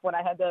paid off when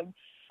I had to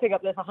pick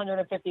up this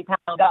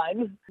 150-pound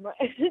gun.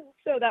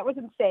 So that was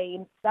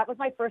insane. That was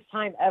my first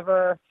time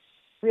ever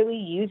really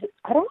used.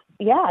 I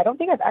don't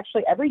think I've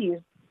actually ever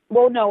used.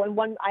 Well, no,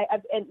 in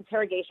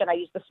interrogation, I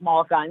used the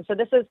small gun. So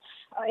this is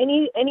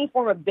any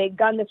form of big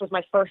gun. This was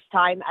my first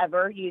time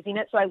ever using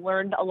it. So I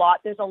learned a lot.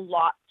 There's a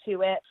lot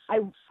to it.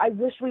 I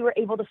wish we were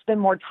able to spend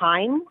more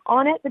time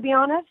on it, to be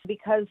honest,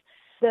 because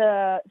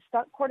the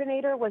stunt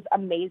coordinator was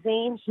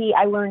amazing.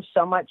 I learned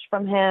so much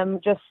from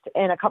him just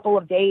in a couple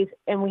of days,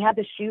 and we had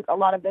to shoot a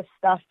lot of this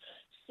stuff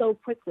so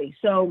quickly.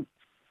 So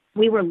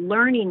we were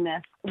learning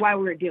this while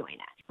we were doing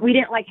it. We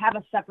didn't have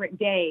a separate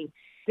day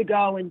to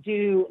go and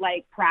do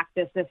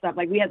practice this stuff.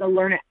 We had to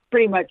learn it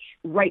pretty much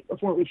right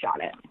before we shot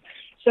it.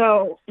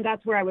 So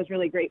that's where I was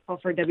really grateful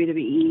for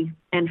WWE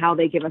and how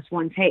they give us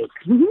one take.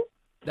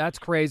 That's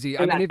crazy.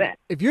 And I mean,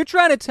 if you're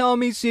trying to tell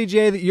me,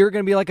 CJ, that you're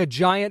going to be like a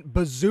giant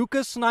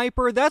bazooka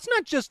sniper, that's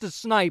not just a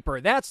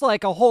sniper. That's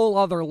like a whole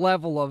other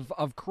level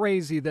of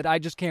crazy that I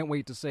just can't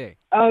wait to see.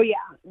 Oh, yeah.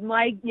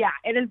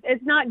 It is.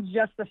 It's not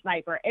just a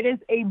sniper. It is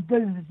a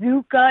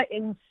bazooka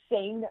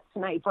insane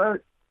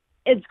sniper.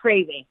 It's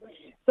crazy.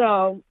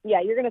 So,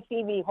 yeah, you're going to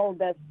see me hold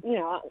this,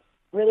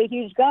 really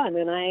huge gun,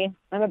 and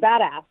I'm a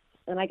badass,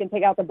 and I can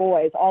take out the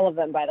boys, all of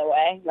them, by the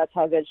way. That's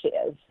how good she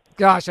is.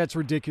 Gosh, that's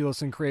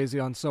ridiculous and crazy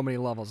on so many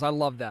levels. I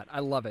love that.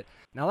 I love it.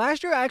 Now,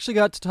 last year I actually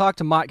got to talk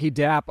to Makhee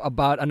Dapp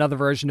about another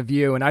version of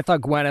you, and I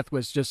thought Gwyneth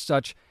was just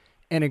such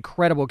an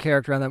incredible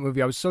character on that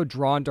movie. I was so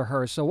drawn to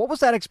her. So what was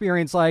that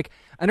experience like?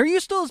 And are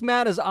you still as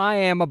mad as I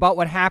am about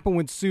what happened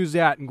with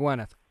Suzette and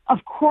Gwyneth?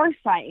 Of course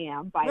I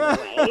am, by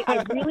the way.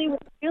 I really,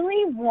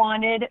 really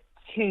wanted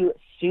to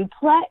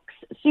suplex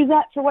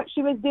Suzette for what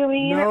she was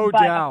doing. No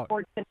but doubt.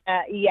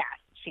 Yes.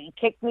 She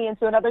kicked me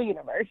into another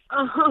universe.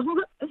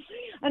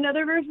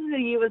 Another version of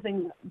you was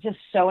just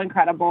so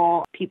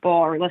incredible. People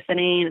are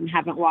listening and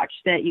haven't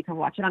watched it. You can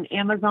watch it on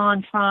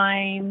Amazon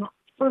Prime.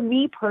 For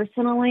me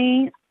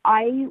personally,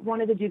 I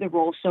wanted to do the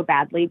role so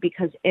badly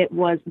because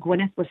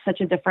Gwyneth was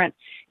such a different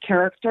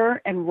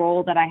character and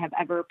role that I have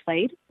ever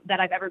played, that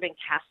I've ever been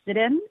casted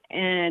in.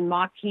 And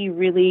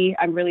Makhee,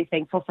 I'm really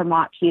thankful for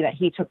Makhee that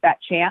he took that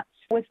chance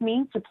with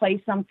me to play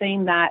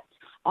something that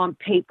on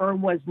paper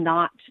was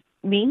not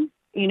me.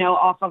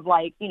 Off of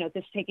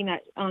just taking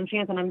that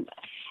chance. And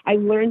I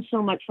learned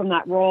so much from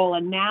that role.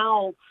 And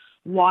now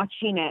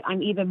watching it,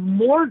 I'm even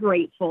more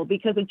grateful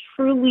because it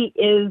truly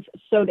is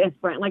so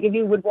different. Like if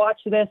you would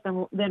watch this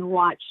and then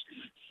watch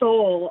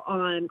Soul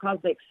on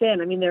Cosmic Sin,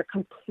 I mean, they're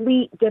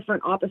complete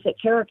different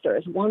opposite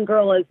characters. One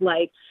girl is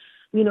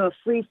a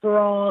free for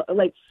all,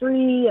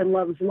 free and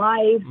loves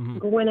life,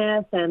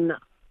 Gwyneth, and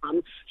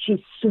she's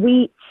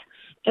sweet.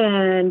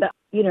 And,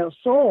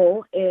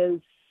 Soul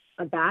is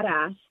a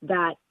badass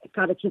that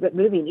got to keep it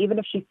moving. Even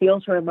if she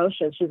feels her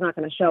emotions, she's not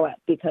going to show it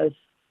because,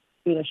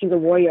 she's a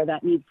warrior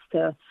that needs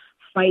to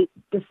fight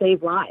to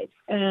save lives.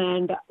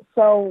 And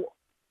so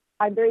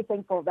I'm very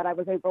thankful that I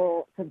was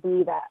able to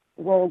be that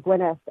role,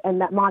 Gwyneth, and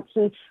that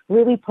Maquis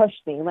really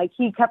pushed me. Like,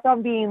 he kept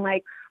on being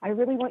like, I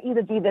really want you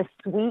to be this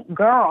sweet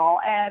girl.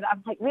 And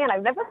I'm like, man,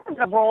 I've never had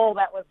a role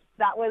that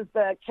was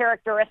the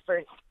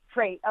characteristic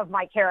trait of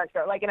my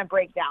character, like in a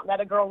breakdown, that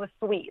a girl was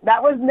sweet.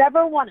 That was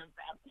never one of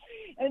them.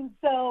 And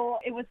so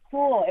it was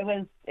cool. It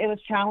was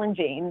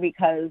challenging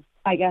because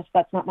I guess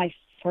that's not my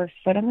first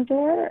foot in the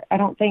door. I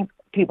don't think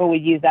people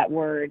would use that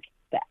word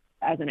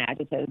as an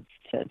adjective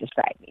to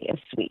describe me as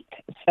sweet.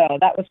 So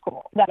that was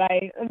cool that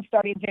I am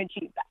starting to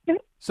achieve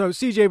that. So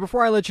CJ,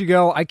 before I let you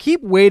go, I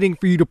keep waiting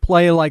for you to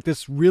play like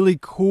this really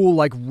cool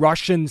like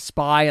Russian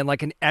spy in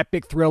like an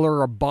epic thriller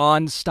or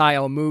Bond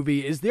style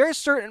movie. Is there a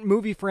certain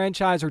movie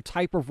franchise or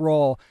type of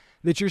role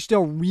that you're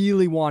still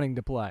really wanting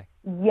to play?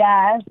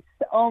 Yes.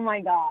 Oh my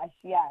gosh.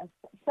 Yes.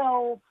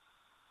 So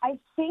I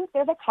think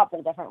there's a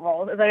couple different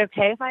roles. Is it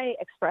okay if I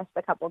express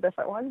a couple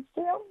different ones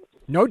too?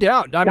 No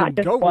doubt. I mean,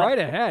 go one. right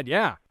ahead.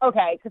 Yeah.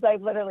 Okay, because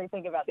I literally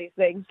think about these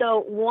things.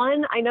 So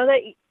one, I know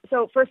that,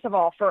 so first of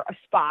all, for a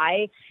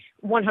spy,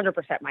 100%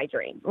 my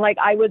dream. Like,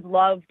 I would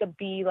love to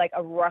be like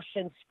a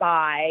Russian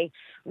spy,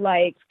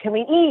 like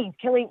Killing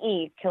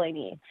Eve,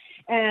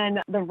 and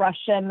the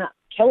Russian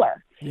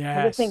killer. Yes.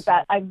 I just think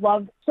that I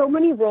love so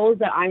many roles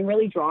that I'm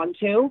really drawn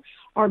to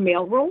are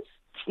male roles.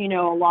 You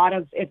know, a lot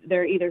of, if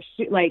they're either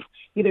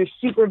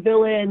super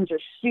villains or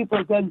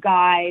super good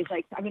guys.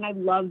 Like, I mean, I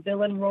love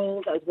villain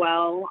roles as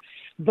well.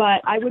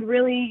 But I would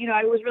really,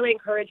 I was really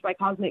encouraged by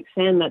Cosmic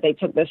Sin that they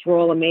took this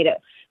role and made it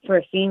for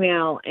a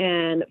female.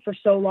 And for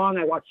so long,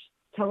 I watched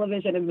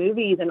television and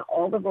movies, and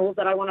all the roles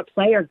that I want to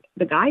play are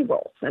the guy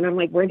roles. And I'm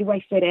like, where do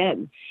I fit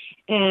in?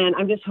 And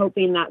I'm just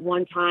hoping that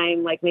one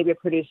time, like maybe a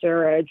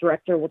producer or a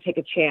director will take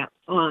a chance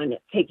on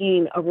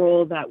taking a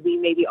role that we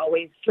maybe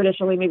always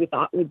traditionally maybe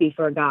thought would be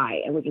for a guy,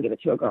 and we can give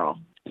it to a girl.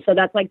 So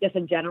that's like just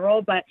in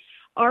general. But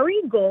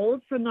Ari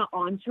Gold from the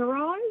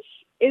Entourage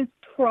is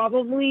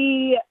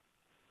probably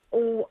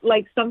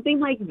like something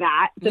like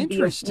that.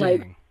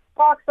 Interesting.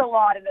 Talks a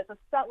lot, and it's a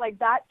stuff like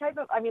that type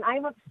of, I mean,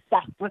 I'm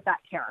obsessed with that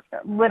character,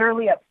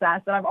 literally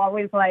obsessed. And I'm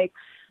always like,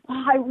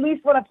 I at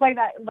least want to play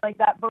that, like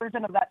that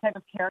version of that type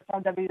of character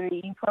on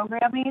WWE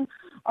programming.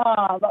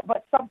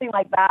 But something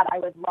like that I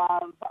would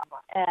love.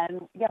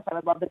 And yes, I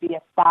would love to be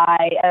a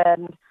spy.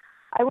 And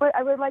I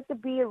would like to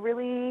be a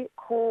really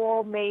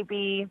cool,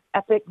 maybe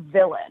epic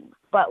villain,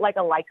 but like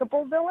a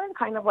likable villain,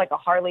 kind of like a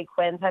Harley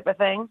Quinn type of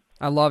thing.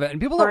 I love it.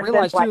 And people don't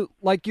realize too,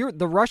 like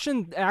the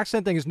Russian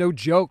accent thing is no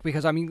joke,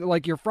 because I mean,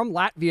 like, you're from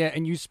Latvia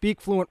and you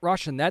speak fluent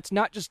Russian. That's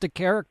not just a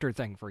character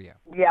thing for you.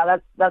 Yeah,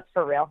 that's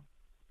for real.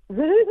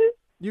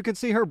 You can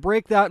see her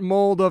break that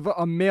mold of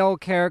a male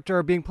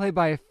character being played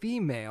by a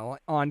female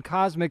on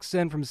Cosmic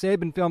Sin from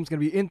Saban Films.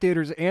 Going to be in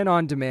theaters and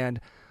on demand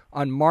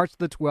on March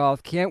the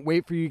 12th. Can't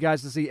wait for you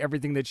guys to see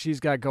everything that she's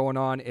got going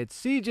on. It's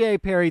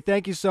CJ Perry.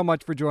 Thank you so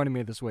much for joining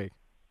me this week.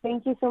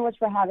 Thank you so much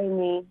for having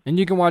me. And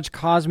you can watch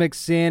Cosmic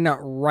Sin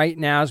right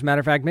now. As a matter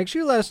of fact, make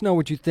sure you let us know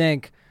what you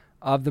think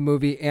of the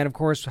movie, and of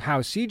course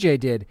how CJ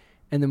did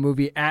in the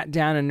movie at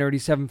Down and Nerdy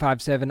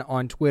 757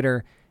 on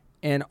Twitter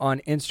and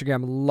on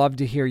Instagram. Love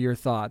to hear your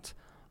thoughts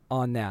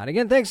on that.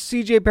 Again, thanks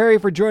CJ Perry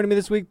for joining me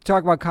this week to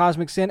talk about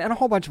Cosmic Sin and a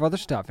whole bunch of other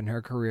stuff in her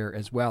career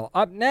as well.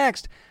 Up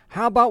next,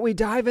 how about we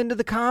dive into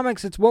the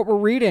comics? It's what we're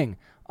reading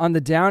on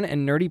the Down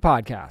and Nerdy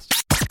podcast.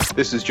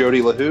 This is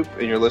Jody LaHoop,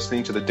 and you're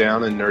listening to the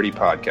Down and Nerdy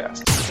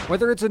podcast.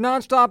 Whether it's a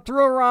nonstop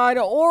thrill ride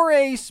or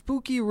a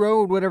spooky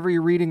road, whatever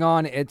you're reading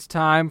on, it's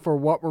time for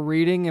what we're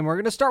reading. And we're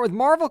going to start with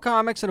Marvel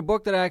Comics and a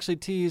book that I actually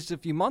teased a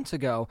few months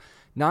ago,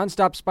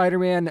 Nonstop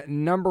Spider-Man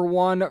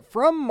 #1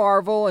 from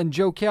Marvel, and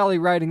Joe Kelly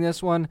writing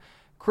this one.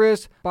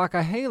 Chris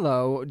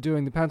Bacahalo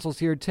doing the pencils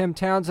here, Tim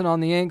Townsend on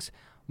the inks,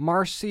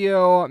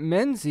 Marcio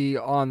Menzi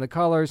on the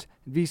colors,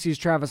 VC's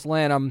Travis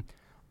Lanham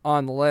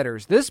on the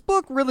letters. This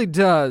book really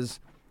does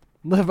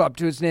live up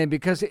to its name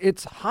because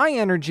it's high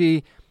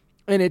energy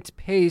and it's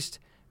paced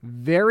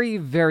very,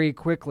 very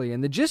quickly.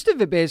 And the gist of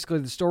it, basically,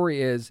 the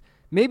story is,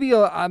 maybe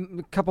a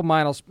couple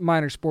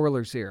minor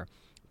spoilers here.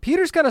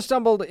 Peter's kind of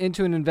stumbled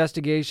into an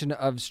investigation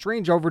of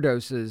strange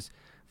overdoses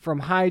from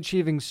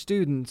high-achieving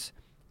students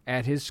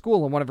at his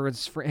school, and one of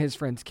his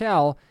friends,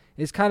 Cal,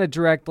 is kind of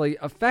directly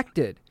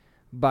affected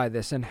by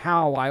this, and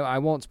how, I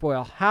won't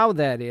spoil how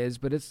that is,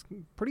 but it's a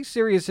pretty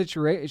serious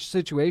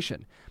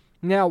situation.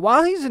 Now,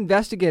 while he's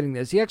investigating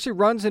this, he actually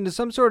runs into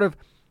some sort of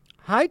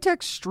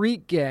high-tech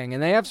street gang,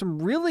 and they have some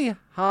really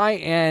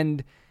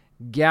high-end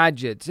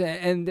gadgets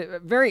and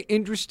very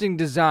interesting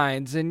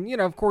designs, and,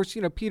 of course,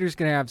 Peter's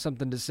going to have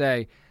something to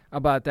say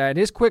about that.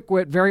 His quick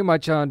wit very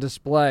much on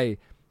display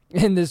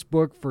in this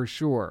book for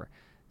sure.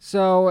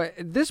 So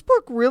this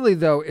book really,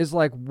 though, is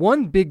like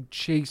one big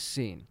chase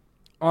scene,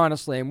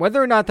 honestly. And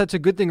whether or not that's a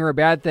good thing or a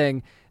bad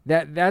thing,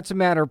 that's a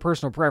matter of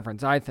personal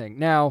preference, I think.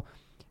 Now,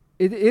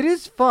 it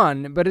is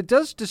fun, but it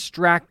does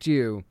distract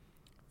you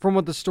from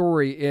what the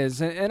story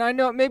is. And I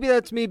know maybe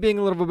that's me being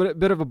a little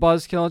bit of a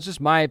buzzkill. It's just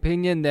my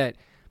opinion that,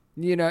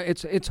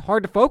 it's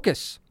hard to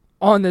focus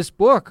on this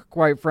book,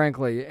 quite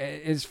frankly,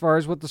 as far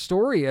as what the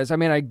story is. I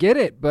mean, I get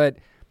it, but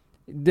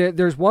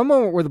There's one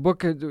moment where the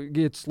book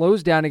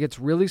slows down, it gets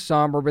really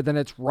somber, but then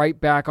it's right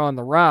back on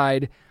the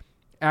ride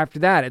after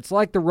that. It's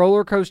like the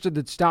roller coaster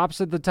that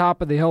stops at the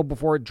top of the hill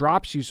before it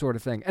drops you, sort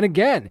of thing. And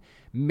again,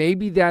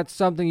 maybe that's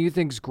something you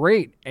think's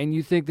great, and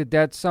you think that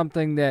that's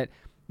something that,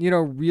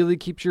 really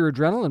keeps your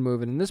adrenaline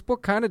moving. And this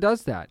book kind of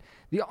does that.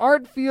 The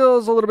art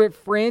feels a little bit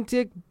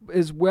frantic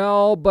as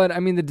well, but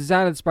the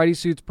design of the Spidey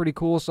suit's pretty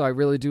cool, so I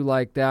really do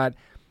like that.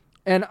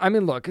 And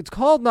look, it's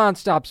called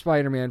Nonstop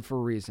Spider-Man for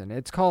a reason.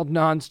 It's called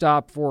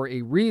Nonstop for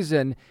a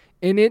reason,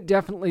 and it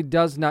definitely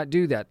does not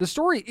do that. The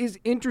story is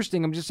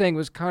interesting. I'm just saying it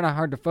was kind of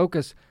hard to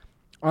focus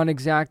on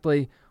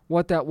exactly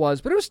what that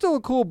was, but it was still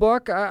a cool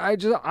book. I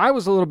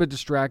was a little bit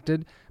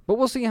distracted, but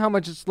we'll see how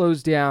much it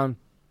slows down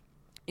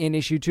in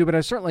issue 2, but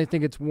I certainly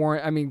think it's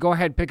warrant. Go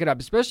ahead, pick it up,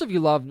 especially if you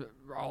love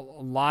a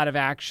lot of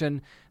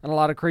action and a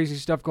lot of crazy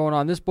stuff going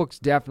on. This book's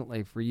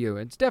definitely for you.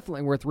 It's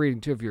definitely worth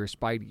reading, too, if you're a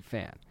Spidey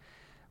fan.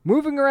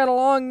 Moving right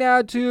along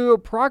now to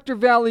Proctor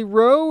Valley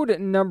Road,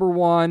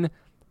 #1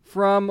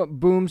 from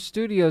Boom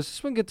Studios.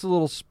 This one gets a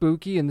little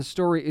spooky, and the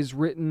story is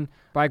written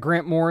by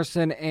Grant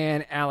Morrison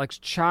and Alex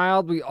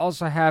Child. We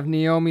also have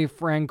Naomi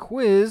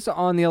Franquiz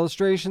on the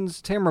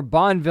illustrations, Tamara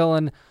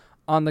Bonvillain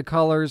on the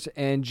colors,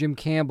 and Jim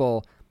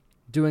Campbell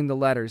doing the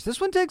letters. This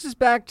one takes us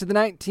back to the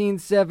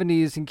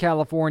 1970s in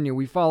California.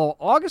 We follow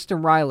August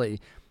and Riley,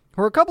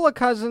 who are a couple of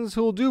cousins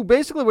who will do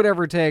basically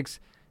whatever it takes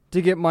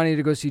to get money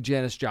to go see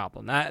Janis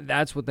Joplin.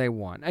 That's what they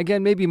want.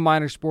 Again, maybe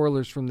minor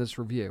spoilers from this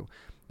review.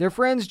 Their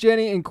friends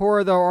Jenny and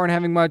Cora, though, aren't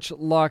having much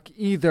luck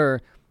either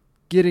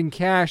getting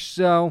cash.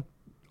 So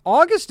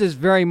August is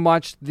very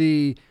much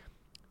I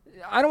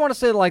don't want to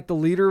say like the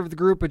leader of the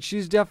group, but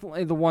she's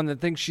definitely the one that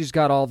thinks she's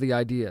got all the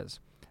ideas.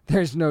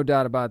 There's no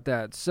doubt about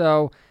that.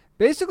 So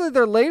basically,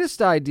 their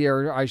latest idea,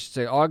 or I should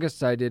say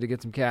August's idea to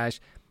get some cash,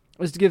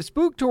 is to give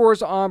spook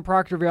tours on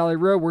Proctor Valley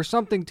Road where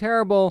something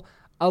terrible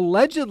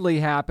allegedly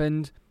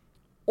happened,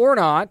 or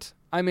not.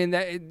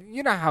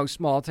 You know how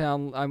small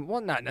town,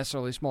 well, not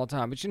necessarily small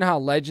town, but you know how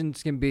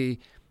legends can be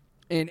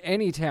in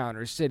any town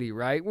or city,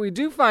 right? We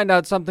do find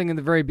out something in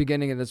the very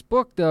beginning of this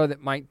book, though,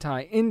 that might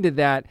tie into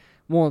that.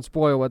 Won't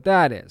spoil what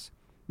that is.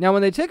 Now,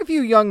 when they take a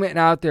few young men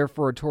out there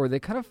for a tour, they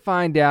kind of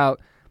find out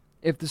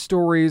if the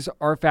stories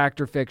are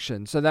fact or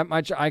fiction. So that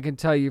much I can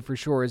tell you for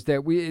sure is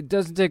that it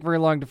doesn't take very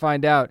long to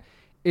find out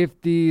if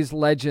these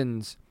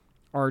legends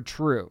are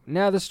true.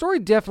 Now, the story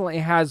definitely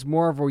has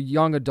more of a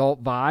young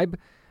adult vibe,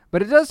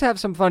 but it does have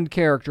some fun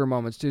character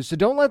moments too. So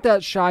don't let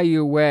that shy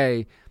you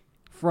away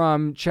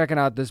from checking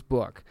out this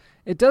book.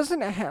 It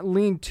doesn't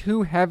lean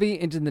too heavy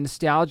into the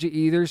nostalgia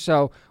either.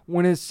 So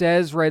when it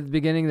says right at the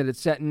beginning that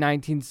it's set in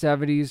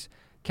 1970s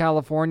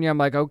California, I'm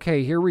like,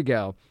 okay, here we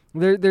go.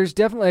 There's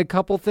definitely a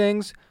couple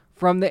things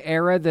from the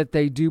era that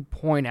they do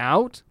point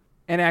out,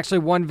 and actually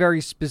one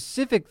very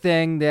specific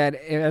thing that,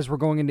 as we're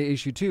going into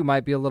issue 2,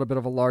 might be a little bit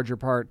of a larger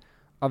part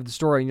of the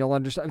story, and you'll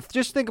understand.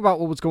 Just think about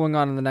what was going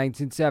on in the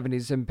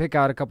 1970s and pick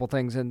out a couple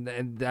things, and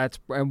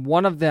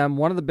one of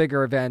the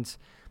bigger events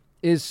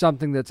is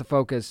something that's a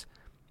focus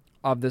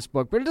of this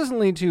book, but it doesn't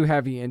lean too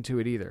heavy into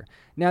it either.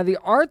 Now, the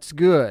art's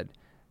good,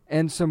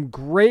 and some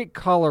great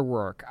color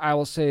work. I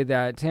will say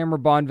that Tamara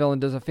Bonvillain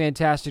does a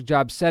fantastic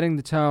job setting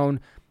the tone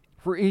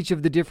for each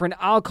of the different,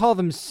 I'll call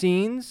them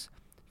scenes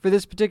for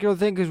this particular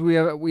thing, because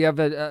we have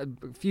a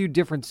few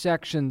different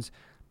sections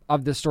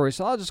of the story,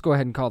 so I'll just go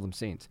ahead and call them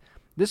scenes.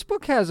 This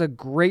book has a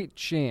great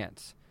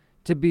chance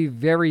to be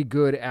very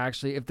good,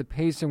 actually, if the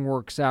pacing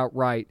works out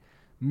right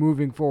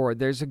moving forward.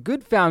 There's a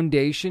good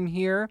foundation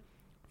here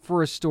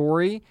for a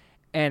story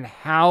and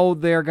how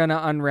they're going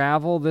to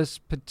unravel this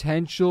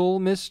potential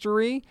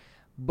mystery,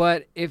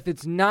 but if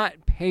it's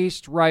not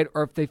paced right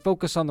or if they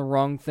focus on the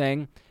wrong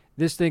thing,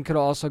 this thing could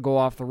also go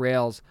off the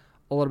rails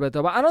a little bit,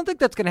 though. But I don't think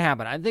that's going to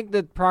happen. I think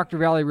that Proctor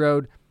Valley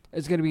Road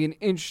is going to be an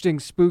interesting,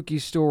 spooky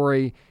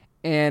story,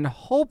 and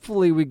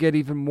hopefully we get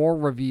even more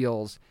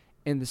reveals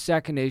in the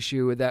second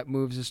issue that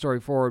moves the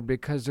story forward,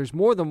 because there's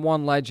more than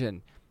one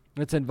legend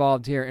that's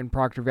involved here in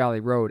Proctor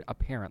Valley Road,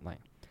 apparently.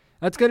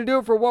 That's going to do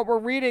it for what we're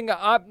reading.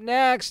 Up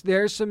next,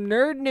 there's some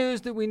nerd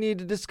news that we need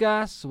to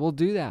discuss. We'll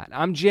do that.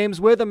 I'm James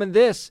Witham, and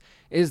this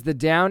is the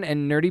Down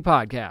and Nerdy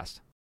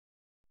Podcast.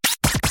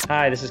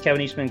 Hi, this is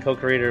Kevin Eastman,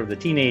 co-creator of the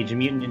Teenage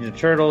Mutant Ninja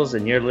Turtles,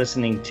 and you're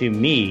listening to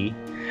me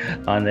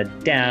on the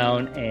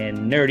Down and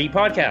Nerdy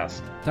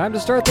Podcast. Time to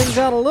start things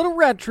out a little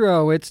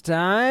retro. It's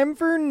time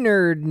for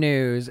nerd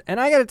news. And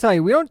I got to tell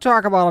you, we don't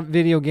talk about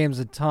video games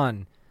a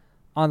ton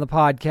on the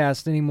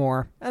podcast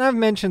anymore. And I've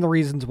mentioned the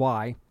reasons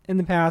why in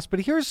the past,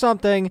 but here's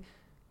something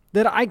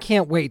that I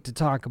can't wait to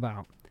talk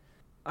about.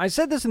 I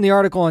said this in the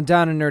article on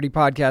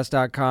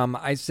downandnerdypodcast.com.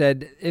 I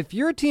said, if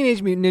you're a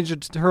Teenage Mutant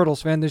Ninja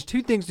Turtles fan, there's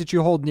two things that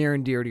you hold near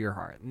and dear to your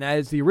heart. And that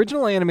is the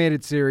original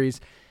animated series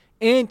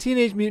and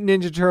Teenage Mutant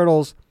Ninja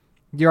Turtles,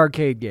 the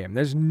arcade game.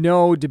 There's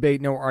no debate,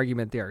 no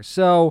argument there.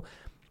 So,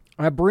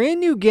 a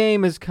brand new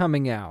game is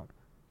coming out.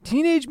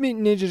 Teenage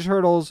Mutant Ninja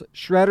Turtles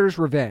Shredder's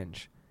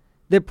Revenge.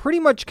 That pretty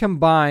much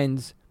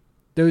combines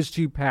those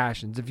two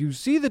passions. If you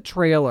see the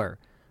trailer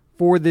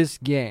for this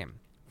game,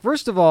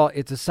 first of all,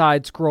 it's a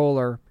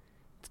side-scroller.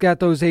 It's got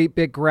those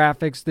 8-bit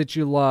graphics that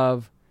you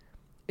love.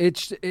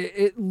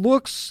 It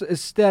looks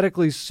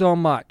aesthetically so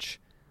much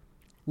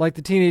like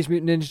the Teenage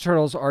Mutant Ninja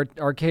Turtles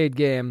arcade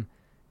game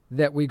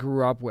that we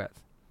grew up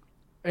with.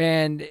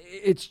 And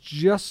it's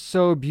just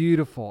so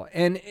beautiful.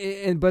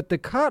 But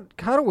the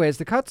cutaways,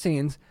 the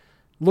cutscenes,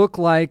 look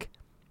like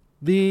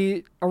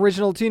the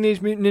original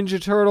Teenage Mutant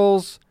Ninja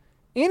Turtles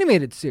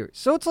animated series.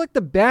 So it's like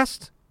the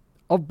best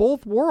of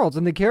both worlds.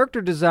 And the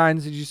character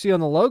designs that you see on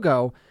the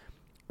logo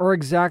are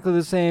exactly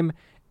the same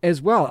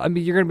as well. I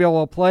mean, you're going to be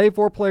able to play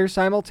 4 players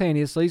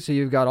simultaneously, so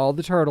you've got all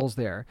the turtles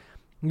there.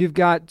 You've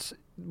got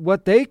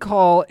what they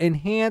call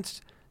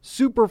enhanced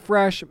super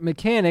fresh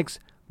mechanics,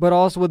 but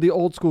also with the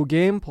old school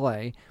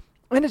gameplay.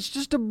 And it's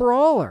just a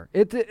brawler.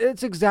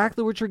 It's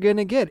exactly what you're going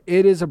to get.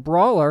 It is a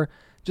brawler,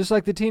 just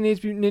like the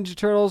Teenage Mutant Ninja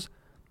Turtles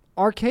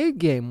arcade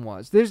game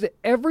was. There's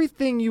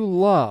everything you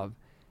love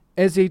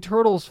as a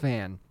Turtles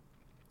fan.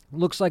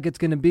 Looks like it's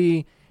going to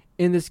be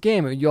in this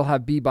game. You'll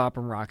have Bebop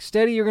and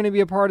Rocksteady. You're going to be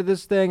a part of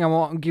this thing. I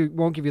won't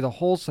give you the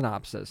whole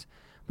synopsis,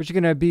 but you're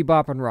going to have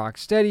Bebop and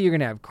Rocksteady. You're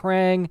going to have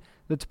Krang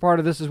that's part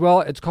of this as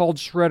well. It's called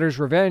Shredder's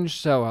Revenge,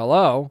 so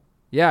hello.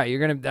 Yeah,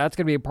 that's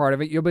going to be a part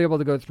of it. You'll be able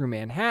to go through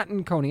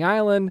Manhattan, Coney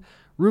Island,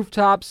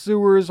 rooftops,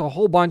 sewers, a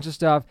whole bunch of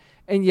stuff.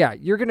 And yeah,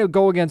 you're going to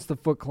go against the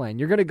Foot Clan.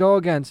 You're going to go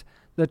against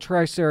the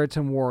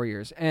Triceraton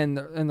Warriors and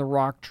the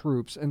Rock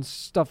Troops and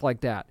stuff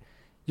like that.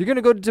 You're going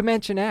to go to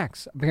Dimension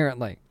X,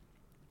 apparently,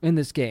 in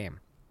this game.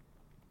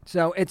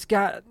 So it's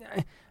got,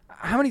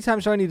 how many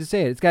times do I need to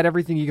say it? It's got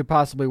everything you could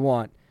possibly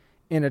want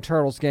in a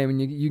Turtles game.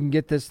 And you can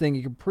get this thing.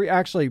 You can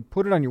actually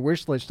put it on your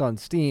wish list on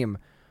Steam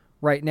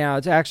right now.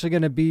 It's actually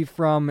going to be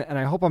from, and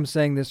I hope I'm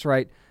saying this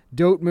right,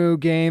 Dotemu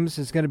Games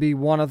is going to be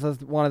one of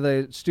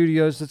the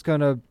studios that's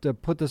going to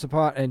put this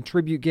apart, and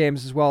Tribute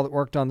Games as well that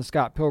worked on the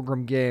Scott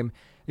Pilgrim game.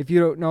 If you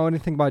don't know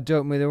anything about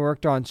Dotemu, they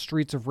worked on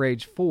Streets of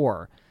Rage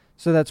 4.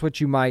 So that's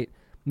what you might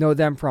know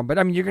them from. But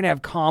I mean, you're going to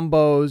have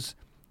combos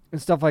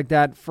and stuff like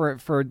that for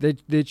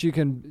that you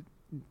can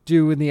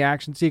do in the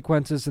action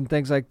sequences and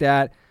things like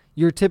that.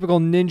 Your typical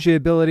ninja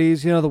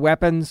abilities, the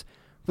weapons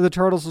for the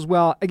Turtles as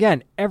well.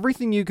 Again,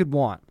 everything you could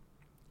want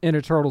in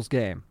a Turtles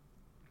game.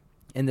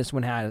 And this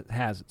one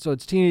has it. So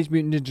it's Teenage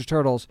Mutant Ninja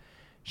Turtles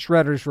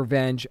Shredder's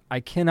Revenge. I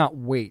cannot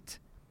wait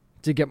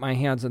to get my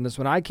hands on this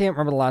one. I can't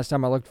remember the last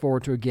time I looked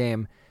forward to a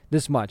game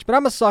this much. But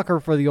I'm a sucker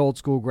for the old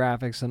school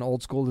graphics and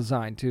old school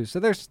design too. So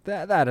there's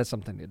that has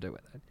something to do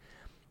with it.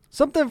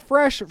 Something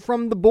fresh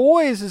from The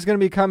Boys is going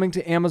to be coming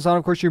to Amazon.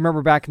 Of course, you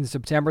remember back in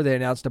September they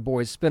announced a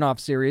Boys spin-off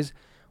series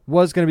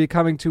was going to be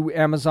coming to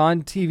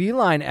Amazon. TV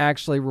Line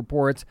actually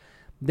reports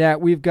that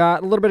we've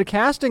got a little bit of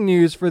casting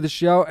news for the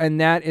show,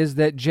 and that is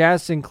that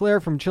Jazz Sinclair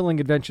from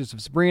Chilling Adventures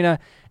of Sabrina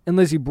and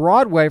Lizzie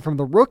Broadway from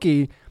The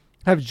Rookie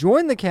have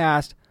joined the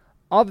cast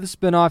of the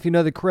spinoff. You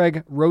know that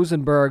Craig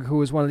Rosenberg, who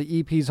is one of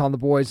the EPs on The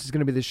Boys, is going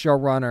to be the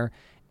showrunner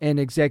and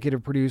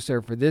executive producer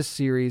for this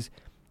series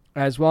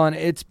as well. And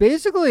it's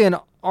basically an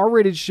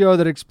R-rated show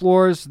that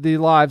explores the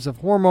lives of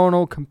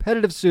hormonal,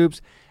 competitive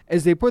soups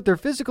as they put their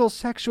physical,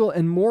 sexual,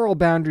 and moral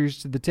boundaries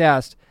to the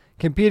test,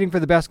 competing for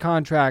the best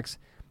contracts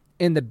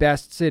in the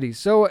best cities.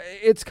 So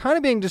it's kind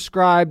of being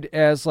described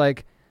as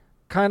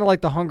kind of like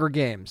the Hunger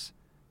Games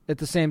at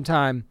the same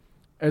time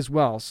as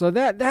well. So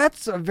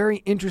that's a very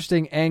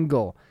interesting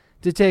angle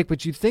to take.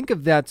 But you think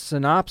of that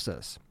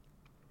synopsis,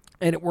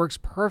 and it works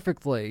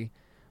perfectly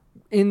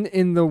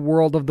in the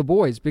world of The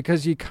Boys,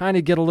 because you kind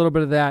of get a little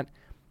bit of that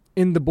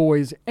in The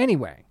Boys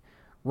anyway,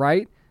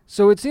 right?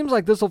 So it seems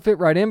like this will fit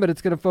right in, but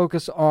it's going to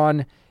focus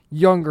on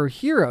younger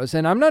heroes.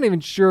 And I'm not even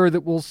sure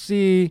that we'll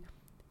see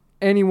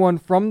anyone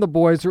from The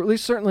Boys, or at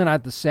least certainly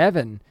not the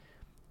 7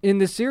 in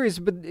this series.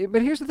 But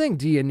here's the thing.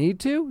 Do you need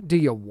to? Do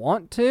you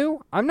want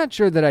to? I'm not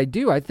sure that I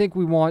do. I think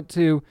we want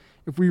to,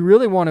 if we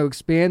really want to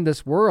expand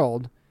this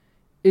world,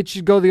 it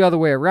should go the other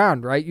way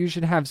around, right? You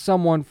should have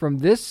someone from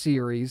this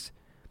series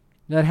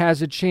that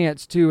has a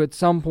chance to, at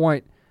some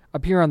point,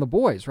 appear on The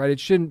Boys, right? It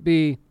shouldn't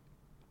be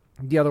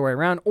the other way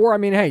around. Or, I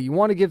mean, hey, you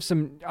want to give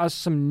us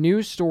some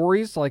new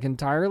stories,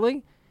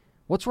 entirely?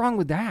 What's wrong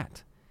with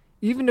that?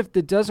 Even if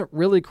it doesn't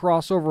really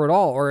cross over at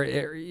all, or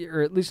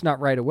at least not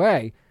right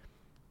away,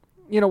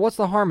 what's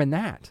the harm in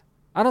that?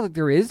 I don't think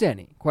there is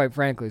any, quite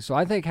frankly. So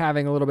I think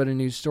having a little bit of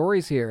new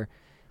stories here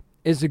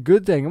is a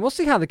good thing. And we'll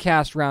see how the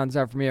cast rounds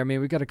out from here. I mean,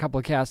 we've got a couple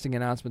of casting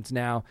announcements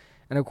now.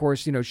 And, of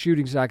course,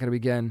 shooting's not going to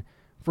begin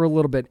for a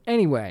little bit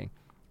anyway.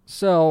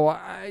 So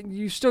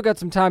you still got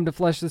some time to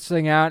flesh this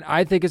thing out.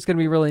 I think it's going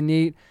to be really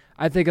neat.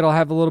 I think it'll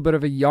have a little bit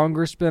of a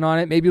younger spin on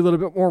it, maybe a little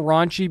bit more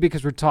raunchy,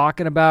 because we're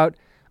talking about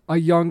a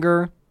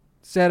younger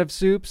set of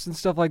soups and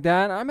stuff like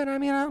that. I mean,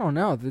 I don't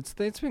know. It's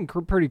been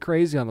pretty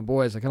crazy on The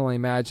Boys. I can only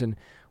imagine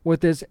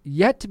with this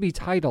yet to be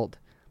titled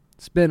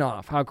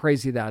spin-off, how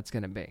crazy that's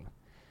going to be.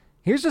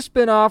 Here's a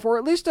spin-off, or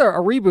at least a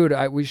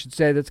reboot, we should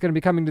say, that's going to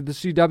be coming to the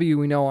CW,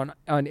 we know,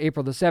 on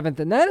April the 7th,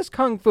 and that is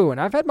Kung Fu. And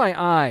I've had my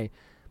eye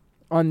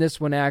on this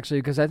one, actually,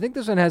 because I think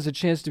this one has a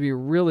chance to be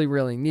really,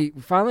 really neat.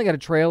 We finally got a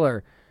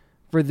trailer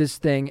for this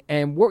thing,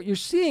 and what you're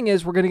seeing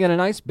is we're going to get a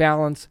nice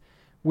balance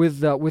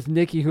with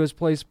Nikki, who is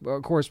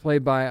of course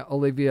played by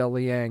Olivia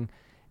Liang,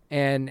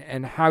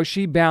 and how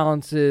she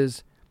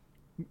balances,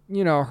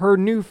 her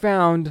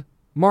newfound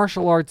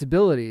martial arts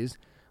abilities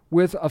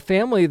with a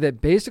family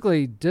that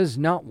basically does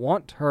not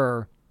want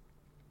her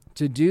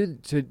to do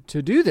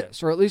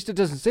this, or at least it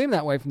doesn't seem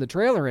that way from the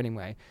trailer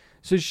anyway.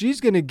 So she's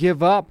going to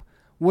give up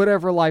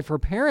whatever life her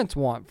parents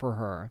want for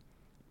her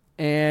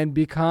and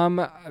become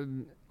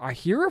a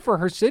hero for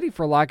her city,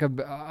 for lack of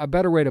a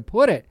better way to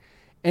put it,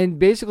 and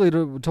basically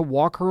to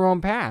walk her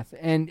own path.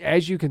 And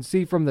as you can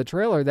see from the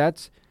trailer,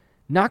 that's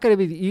not going to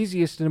be the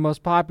easiest and the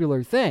most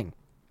popular thing.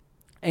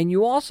 And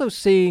you also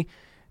see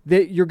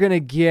that you're going to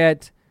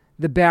get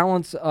the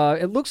balance.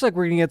 It looks like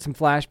we're going to get some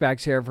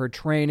flashbacks here of her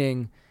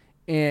training,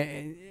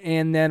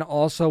 and then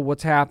also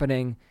what's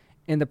happening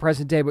in the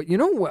present day. But you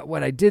know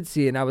what I did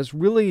see, and I was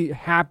really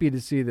happy to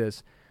see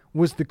this,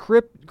 was the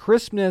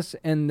crispness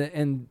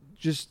and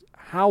just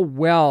how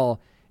well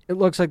it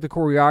looks like the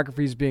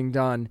choreography is being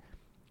done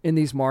in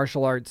these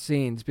martial arts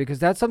scenes, because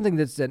that's something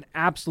that's an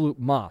absolute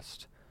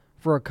must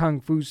for a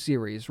Kung Fu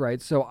series,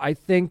 right? So I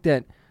think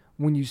that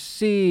when you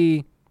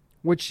see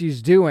what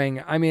she's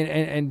doing, I mean,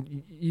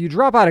 and you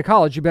drop out of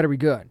college, you better be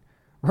good,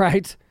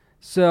 right?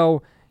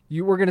 So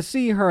we're going to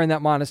see her in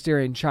that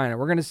monastery in China.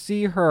 We're going to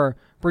see her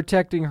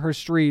protecting her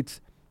streets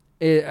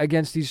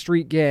against these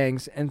street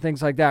gangs and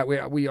things like that.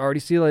 We already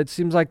see it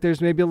seems like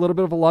there's maybe a little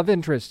bit of a love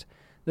interest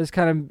that's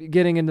kind of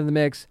getting into the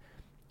mix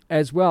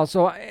as well.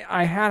 So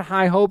I had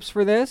high hopes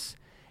for this,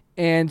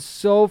 and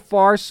so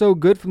far so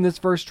good from this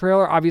first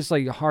trailer.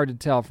 Obviously hard to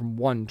tell from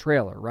one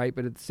trailer, right?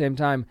 But at the same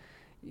time,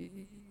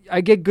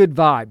 I get good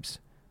vibes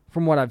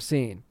from what I've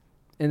seen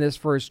in this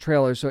first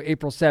trailer. So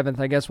April 7th,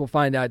 I guess we'll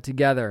find out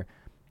together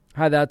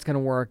how that's going to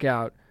work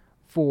out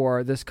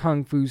for this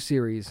Kung Fu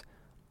series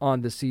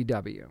on the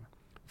CW.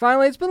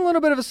 Finally, it's been a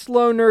little bit of a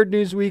slow nerd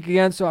news week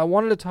again, so I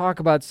wanted to talk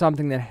about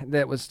something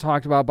that was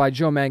talked about by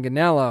Joe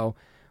Manganiello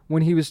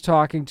when he was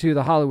talking to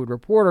The Hollywood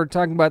Reporter,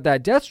 talking about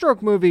that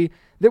Deathstroke movie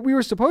that we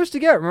were supposed to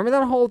get. Remember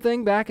that whole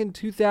thing back in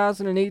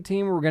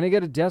 2018? We were going to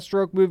get a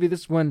Deathstroke movie.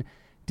 This is when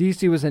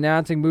DC was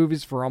announcing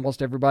movies for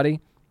almost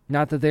everybody.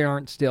 Not that they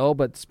aren't still,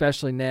 but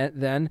especially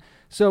then.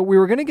 So we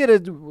were going to get a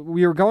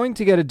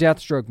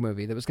Deathstroke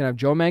movie that was going to have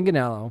Joe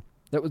Manganiello,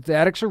 that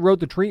actually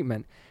wrote The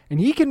Treatment, and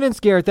he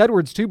convinced Gareth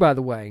Edwards too, by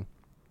the way,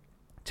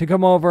 to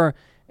come over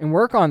and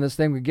work on this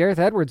thing. But Gareth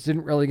Edwards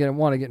didn't really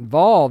want to get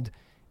involved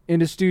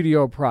in a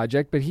studio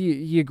project, but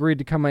he agreed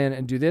to come in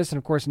and do this, and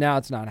of course now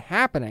it's not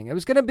happening. It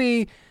was going to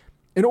be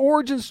an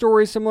origin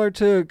story similar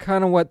to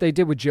kind of what they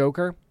did with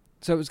Joker.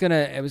 So it was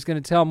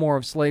gonna tell more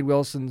of Slade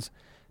Wilson's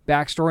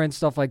backstory and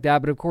stuff like that.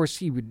 But of course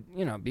he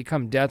would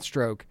become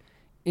Deathstroke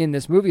in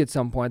this movie at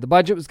some point. The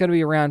budget was going to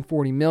be around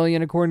 $40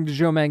 million, according to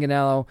Joe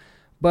Manganiello.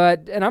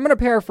 And I'm going to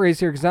paraphrase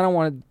here because I don't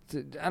want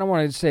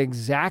to say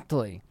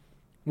exactly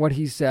what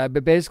he said,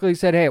 but basically he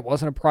said, hey, it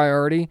wasn't a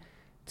priority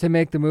to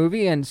make the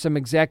movie, and some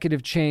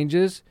executive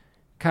changes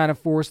kind of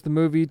forced the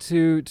movie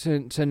to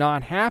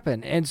not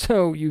happen. And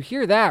so you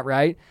hear that,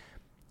 right?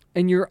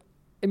 And your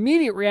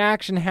immediate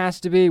reaction has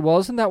to be, well,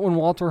 isn't that when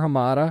Walter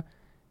Hamada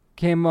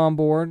came on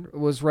board? It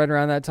was right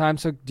around that time.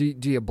 So do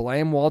you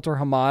blame Walter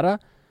Hamada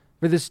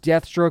for this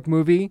Deathstroke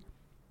movie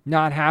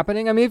not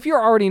happening? I mean, if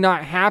you're already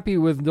not happy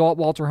with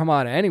Walter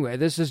Hamada anyway,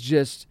 this is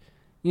just,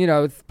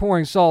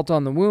 pouring salt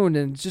on the wound,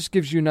 and it just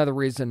gives you another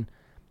reason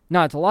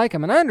not to like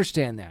him. And I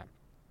understand that.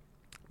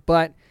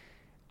 But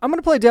I'm going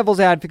to play devil's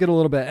advocate a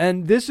little bit.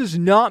 And this is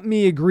not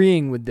me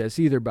agreeing with this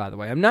either, by the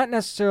way. I'm not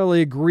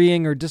necessarily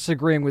agreeing or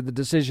disagreeing with the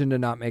decision to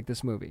not make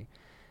this movie.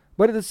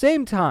 But at the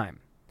same time,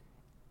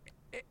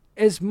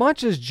 as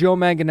much as Joe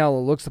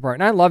Manganiello looks the part,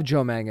 and I love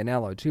Joe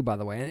Manganiello too, by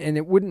the way, and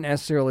it wouldn't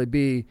necessarily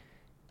be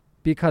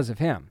because of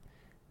him,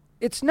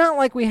 it's not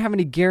like we have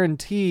any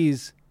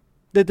guarantees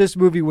that this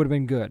movie would have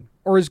been good,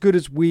 or as good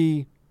as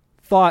we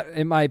thought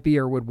it might be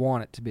or would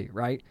want it to be,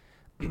 right?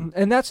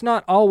 And that's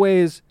not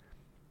always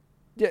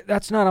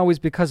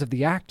because of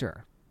the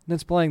actor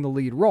that's playing the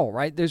lead role,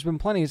 right? There's been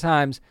plenty of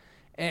times,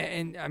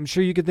 and I'm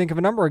sure you could think of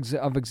a number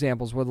of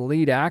examples where the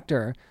lead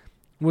actor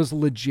was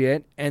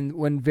legit and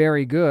when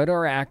very good,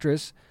 or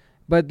actress,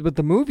 but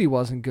the movie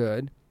wasn't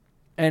good,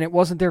 and it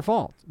wasn't their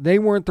fault. They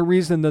weren't the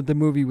reason that the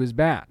movie was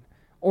bad.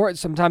 Or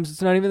sometimes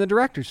it's not even the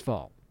director's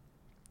fault,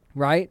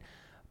 right?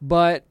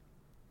 But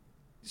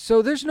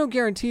so there's no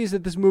guarantees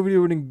that this movie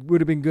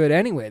would have been good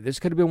anyway. This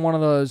could have been one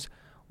of those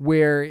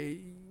where,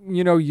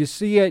 you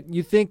see it,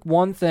 you think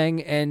one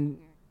thing, and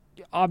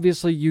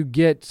obviously you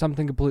get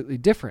something completely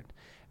different.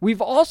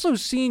 We've also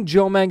seen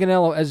Joe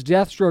Manganiello as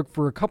Deathstroke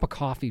for a cup of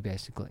coffee,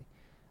 basically.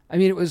 I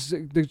mean, it was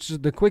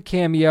the quick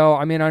cameo.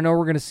 I mean, I know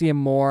we're going to see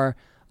him a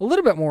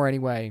little bit more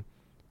anyway,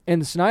 in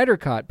the Snyder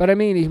Cut. But I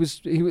mean,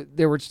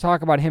 there was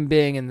talk about him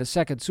being in the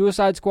second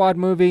Suicide Squad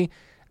movie.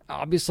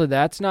 Obviously,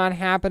 that's not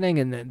happening,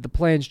 and the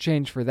plans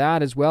changed for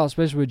that as well,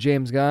 especially with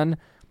James Gunn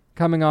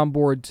coming on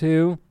board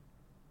too.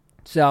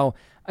 So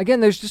again,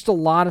 there's just a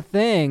lot of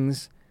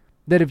things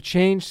that have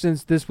changed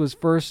since this was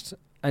first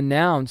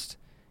announced,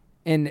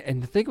 and I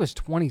think it was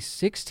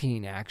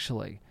 2016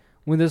 actually,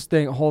 when this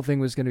whole thing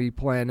was going to be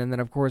planned, and then,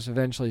 of course,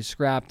 eventually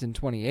scrapped in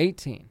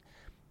 2018.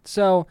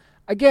 So,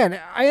 again,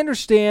 I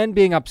understand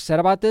being upset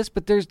about this,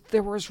 but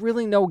there was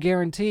really no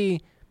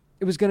guarantee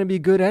it was going to be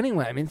good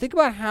anyway. I mean, think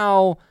about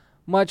how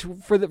much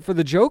for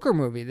the Joker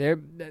movie. There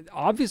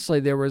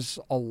were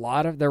a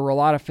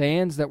lot of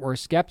fans that were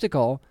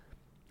skeptical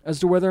as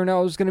to whether or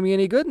not it was going to be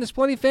any good, and there's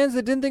plenty of fans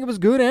that didn't think it was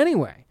good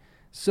anyway.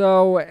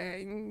 So,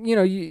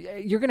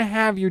 you're going to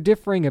have your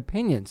differing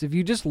opinions. If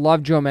you just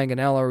love Joe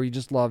Manganiello or you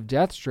just love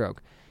Deathstroke,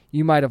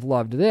 you might have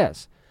loved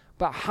this.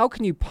 But how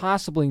can you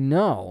possibly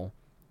know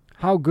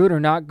how good or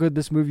not good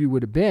this movie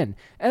would have been?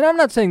 And I'm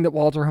not saying that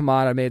Walter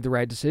Hamada made the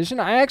right decision.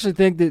 I actually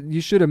think that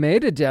you should have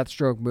made a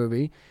Deathstroke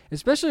movie,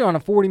 especially on a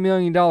 $40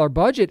 million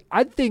budget.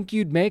 I think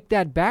you'd make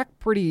that back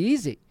pretty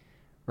easy,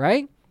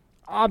 right?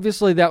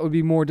 Obviously, that would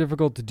be more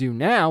difficult to do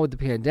now with the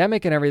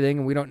pandemic and everything,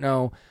 and we don't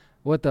know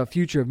what the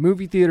future of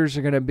movie theaters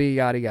are going to be,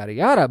 yada, yada,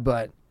 yada.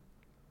 But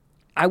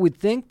I would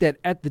think that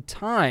at the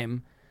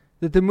time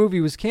that the movie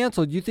was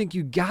canceled, you think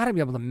you got to be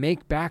able to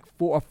make back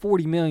for a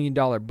 $40 million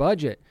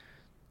budget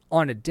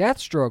on a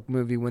Deathstroke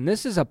movie when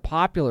this is a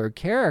popular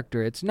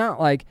character. It's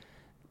not like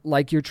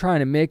you're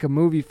trying to make a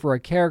movie for a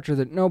character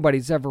that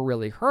nobody's ever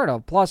really heard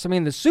of. Plus, I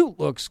mean, the suit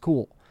looks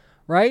cool,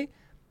 right?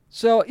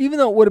 So even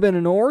though it would have been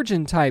an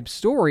origin type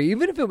story,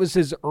 even if it was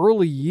his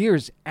early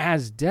years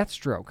as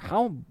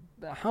Deathstroke,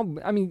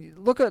 I mean,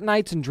 look at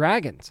Knights and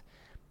Dragons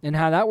and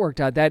how that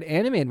worked out. That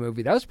animated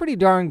movie, that was pretty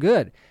darn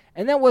good.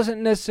 And that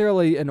wasn't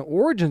necessarily an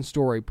origin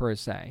story per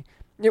se.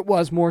 It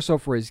was more so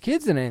for his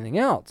kids than anything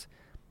else.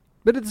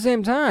 But at the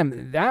same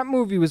time, that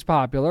movie was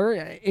popular.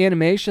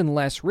 Animation,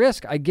 less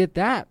risk. I get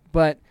that.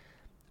 But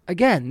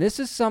again, this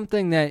is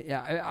something that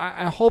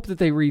I hope that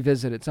they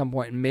revisit at some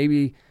point. And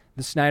maybe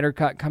the Snyder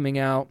Cut coming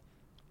out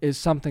is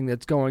something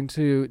that's going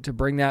to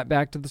bring that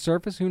back to the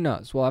surface. Who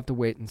knows? We'll have to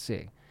wait and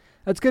see.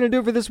 That's going to do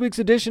it for this week's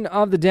edition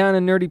of the Down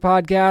and Nerdy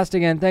Podcast.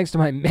 Again, thanks to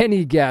my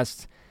many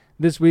guests.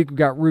 This week we've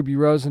got Ruby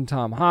Rose and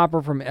Tom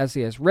Hopper from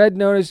SAS Red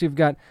Notice. You've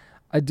got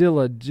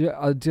Adila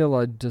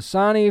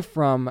Dasani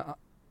from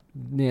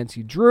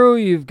Nancy Drew.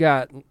 You've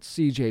got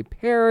CJ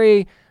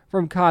Perry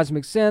from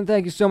Cosmic Sin.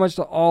 Thank you so much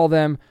to all of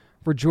them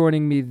for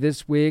joining me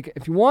this week.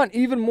 If you want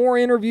even more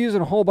interviews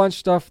and a whole bunch of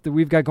stuff that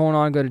we've got going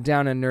on, go to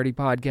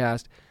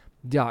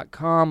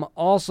downandnerdypodcast.com.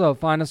 Also,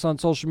 find us on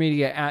social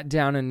media at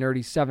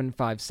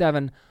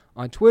downandnerdy757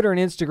 on Twitter and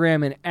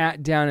Instagram, and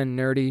at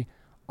downandnerdy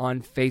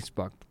on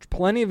Facebook.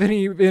 Plenty of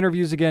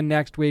interviews again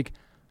next week.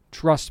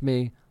 Trust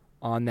me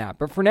on that.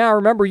 But for now,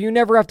 remember, you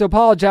never have to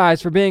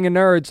apologize for being a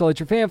nerd, so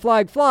let your fan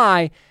flag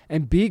fly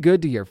and be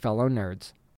good to your fellow nerds.